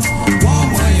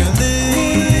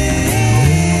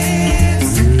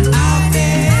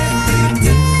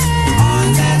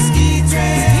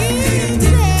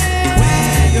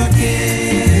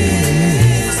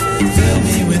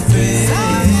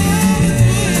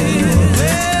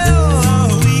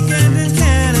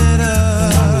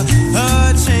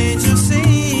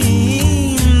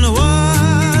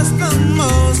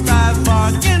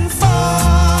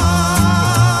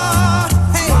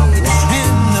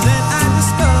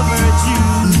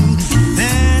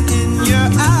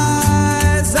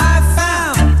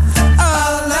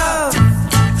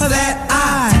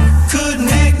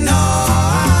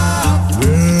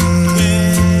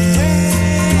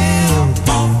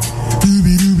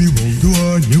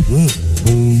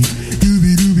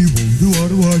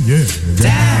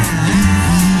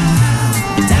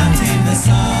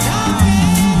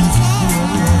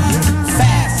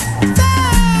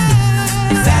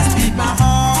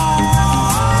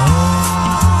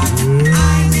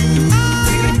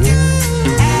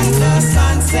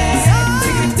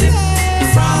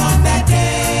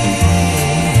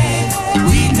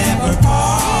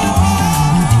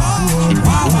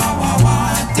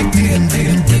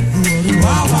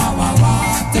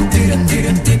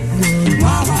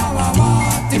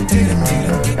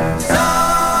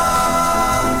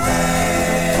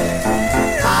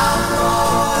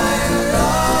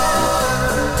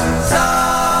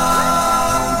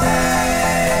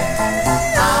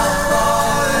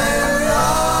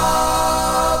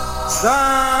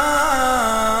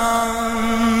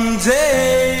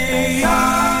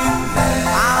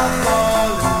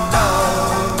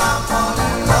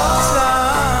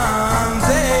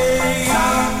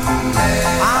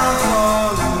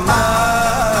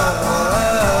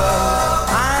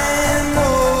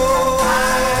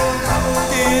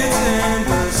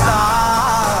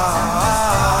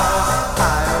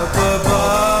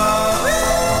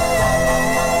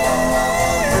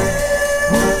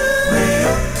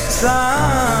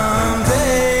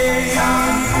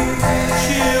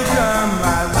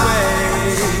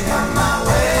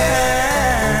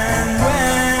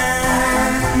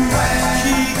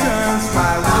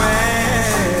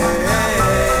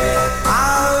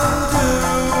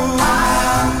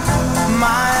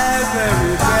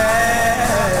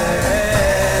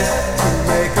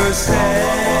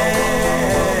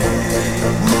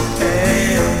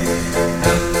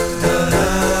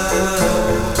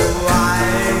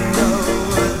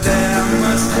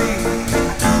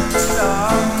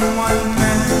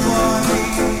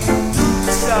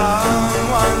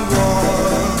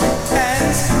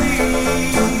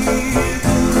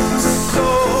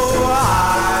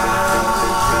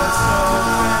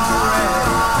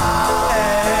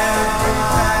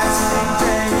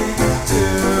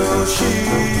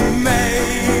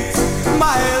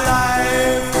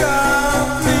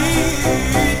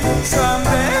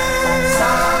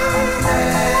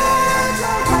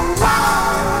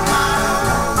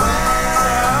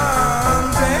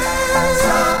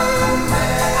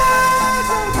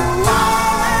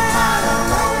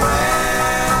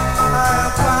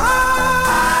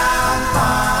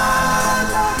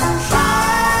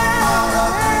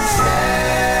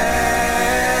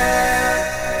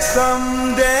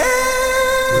someday.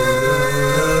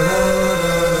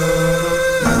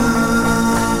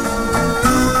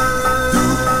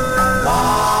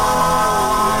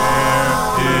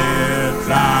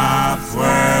 Teardrops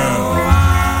will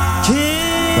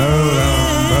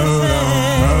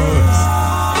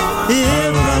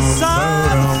If the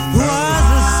sun was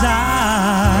a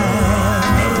sign,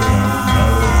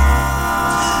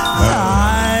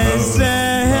 I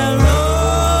say hello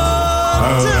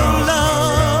to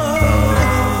love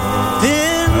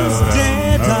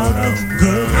instead of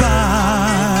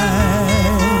goodbye.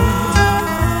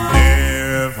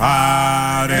 if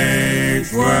heartaches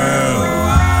will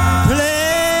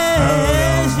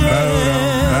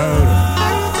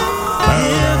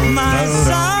If my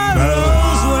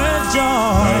sorrows were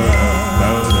joy,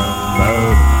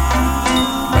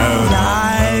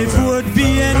 life would be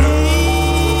an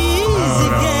easy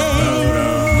game,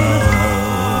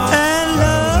 and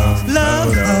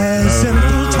love a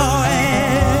simple toy.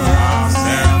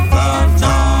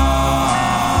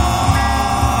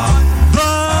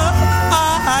 But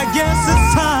I guess it's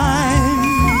time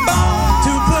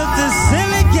to put this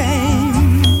silly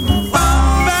game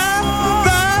back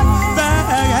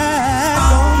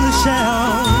on the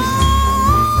shelf.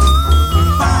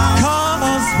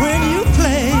 'Cause when you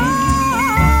play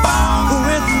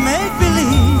with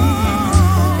make-believe,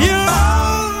 you're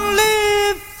only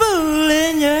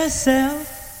fooling yourself.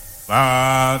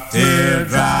 but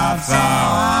teardrops are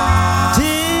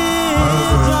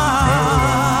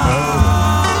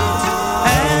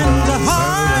And the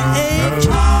heartache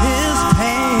is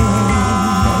pain,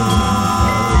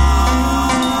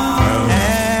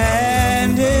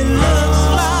 and it looks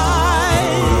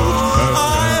like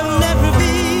I'll never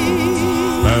be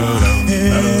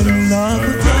in love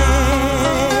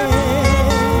again.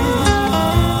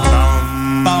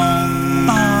 Bong,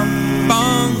 bong,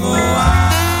 bong,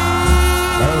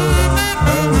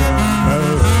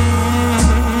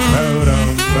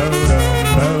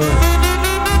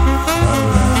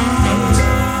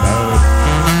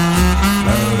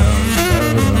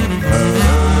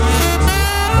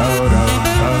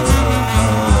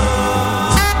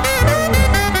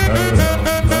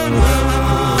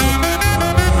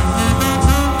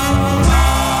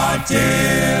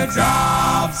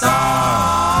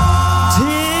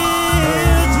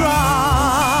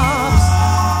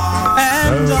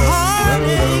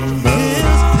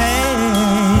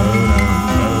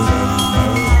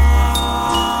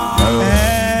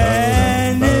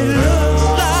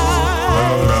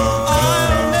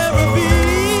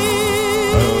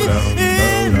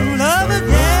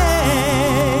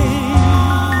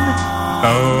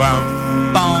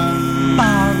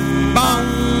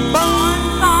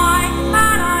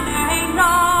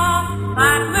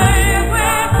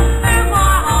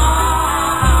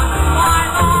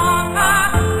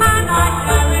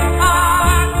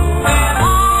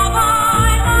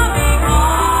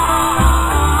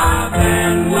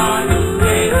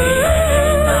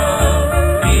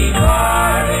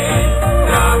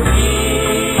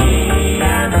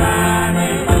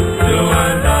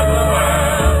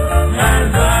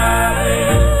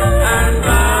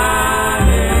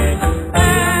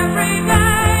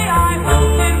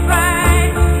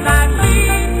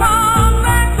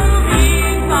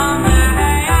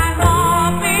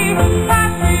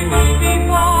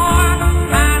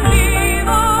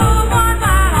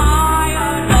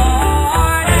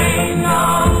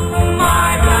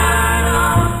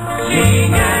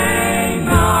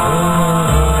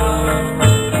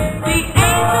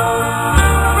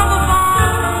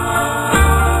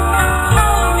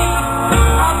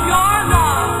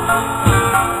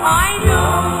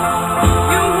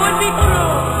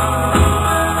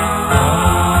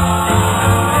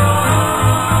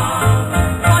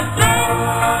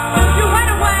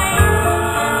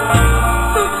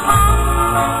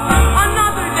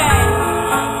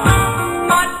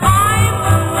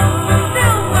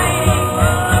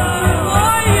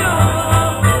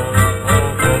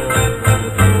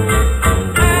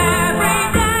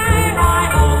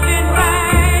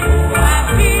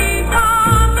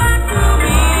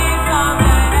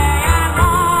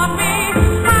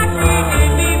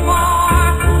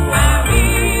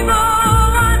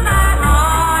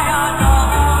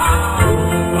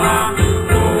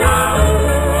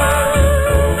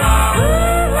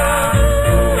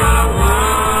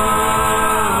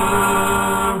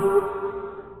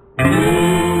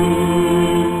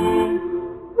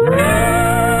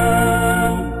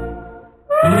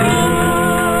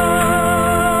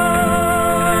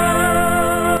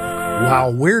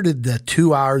 did the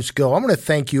 2 hours go? I'm going to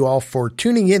thank you all for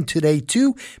tuning in today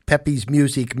to Pepe's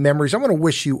Music Memories. I want to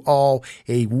wish you all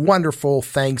a wonderful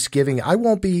Thanksgiving. I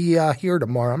won't be here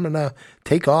tomorrow. I'm going to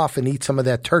take off and eat some of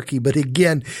that turkey. But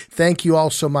again, thank you all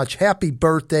so much. Happy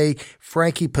birthday,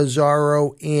 Frankie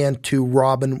Pizarro, and to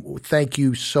Robin. Thank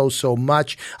you so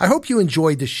much. I hope you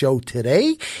enjoyed the show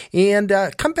today. And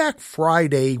come back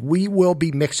Friday. We will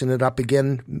be mixing it up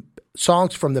again.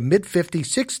 Songs from the mid-50s,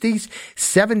 60s,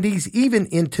 70s, even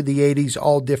into the 80s,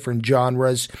 all different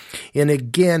genres. And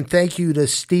again, thank you to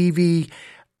Stevie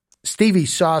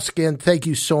Soskin. Thank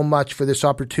you so much for this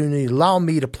opportunity. Allow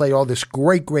me to play all this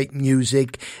great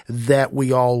music that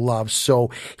we all love.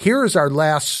 So here is our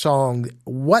last song,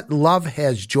 What Love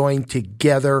Has Joined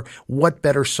Together. What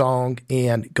better song?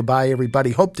 And goodbye,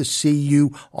 everybody. Hope to see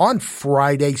you on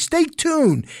Friday. Stay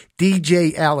tuned.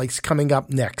 DJ Alex coming up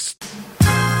next.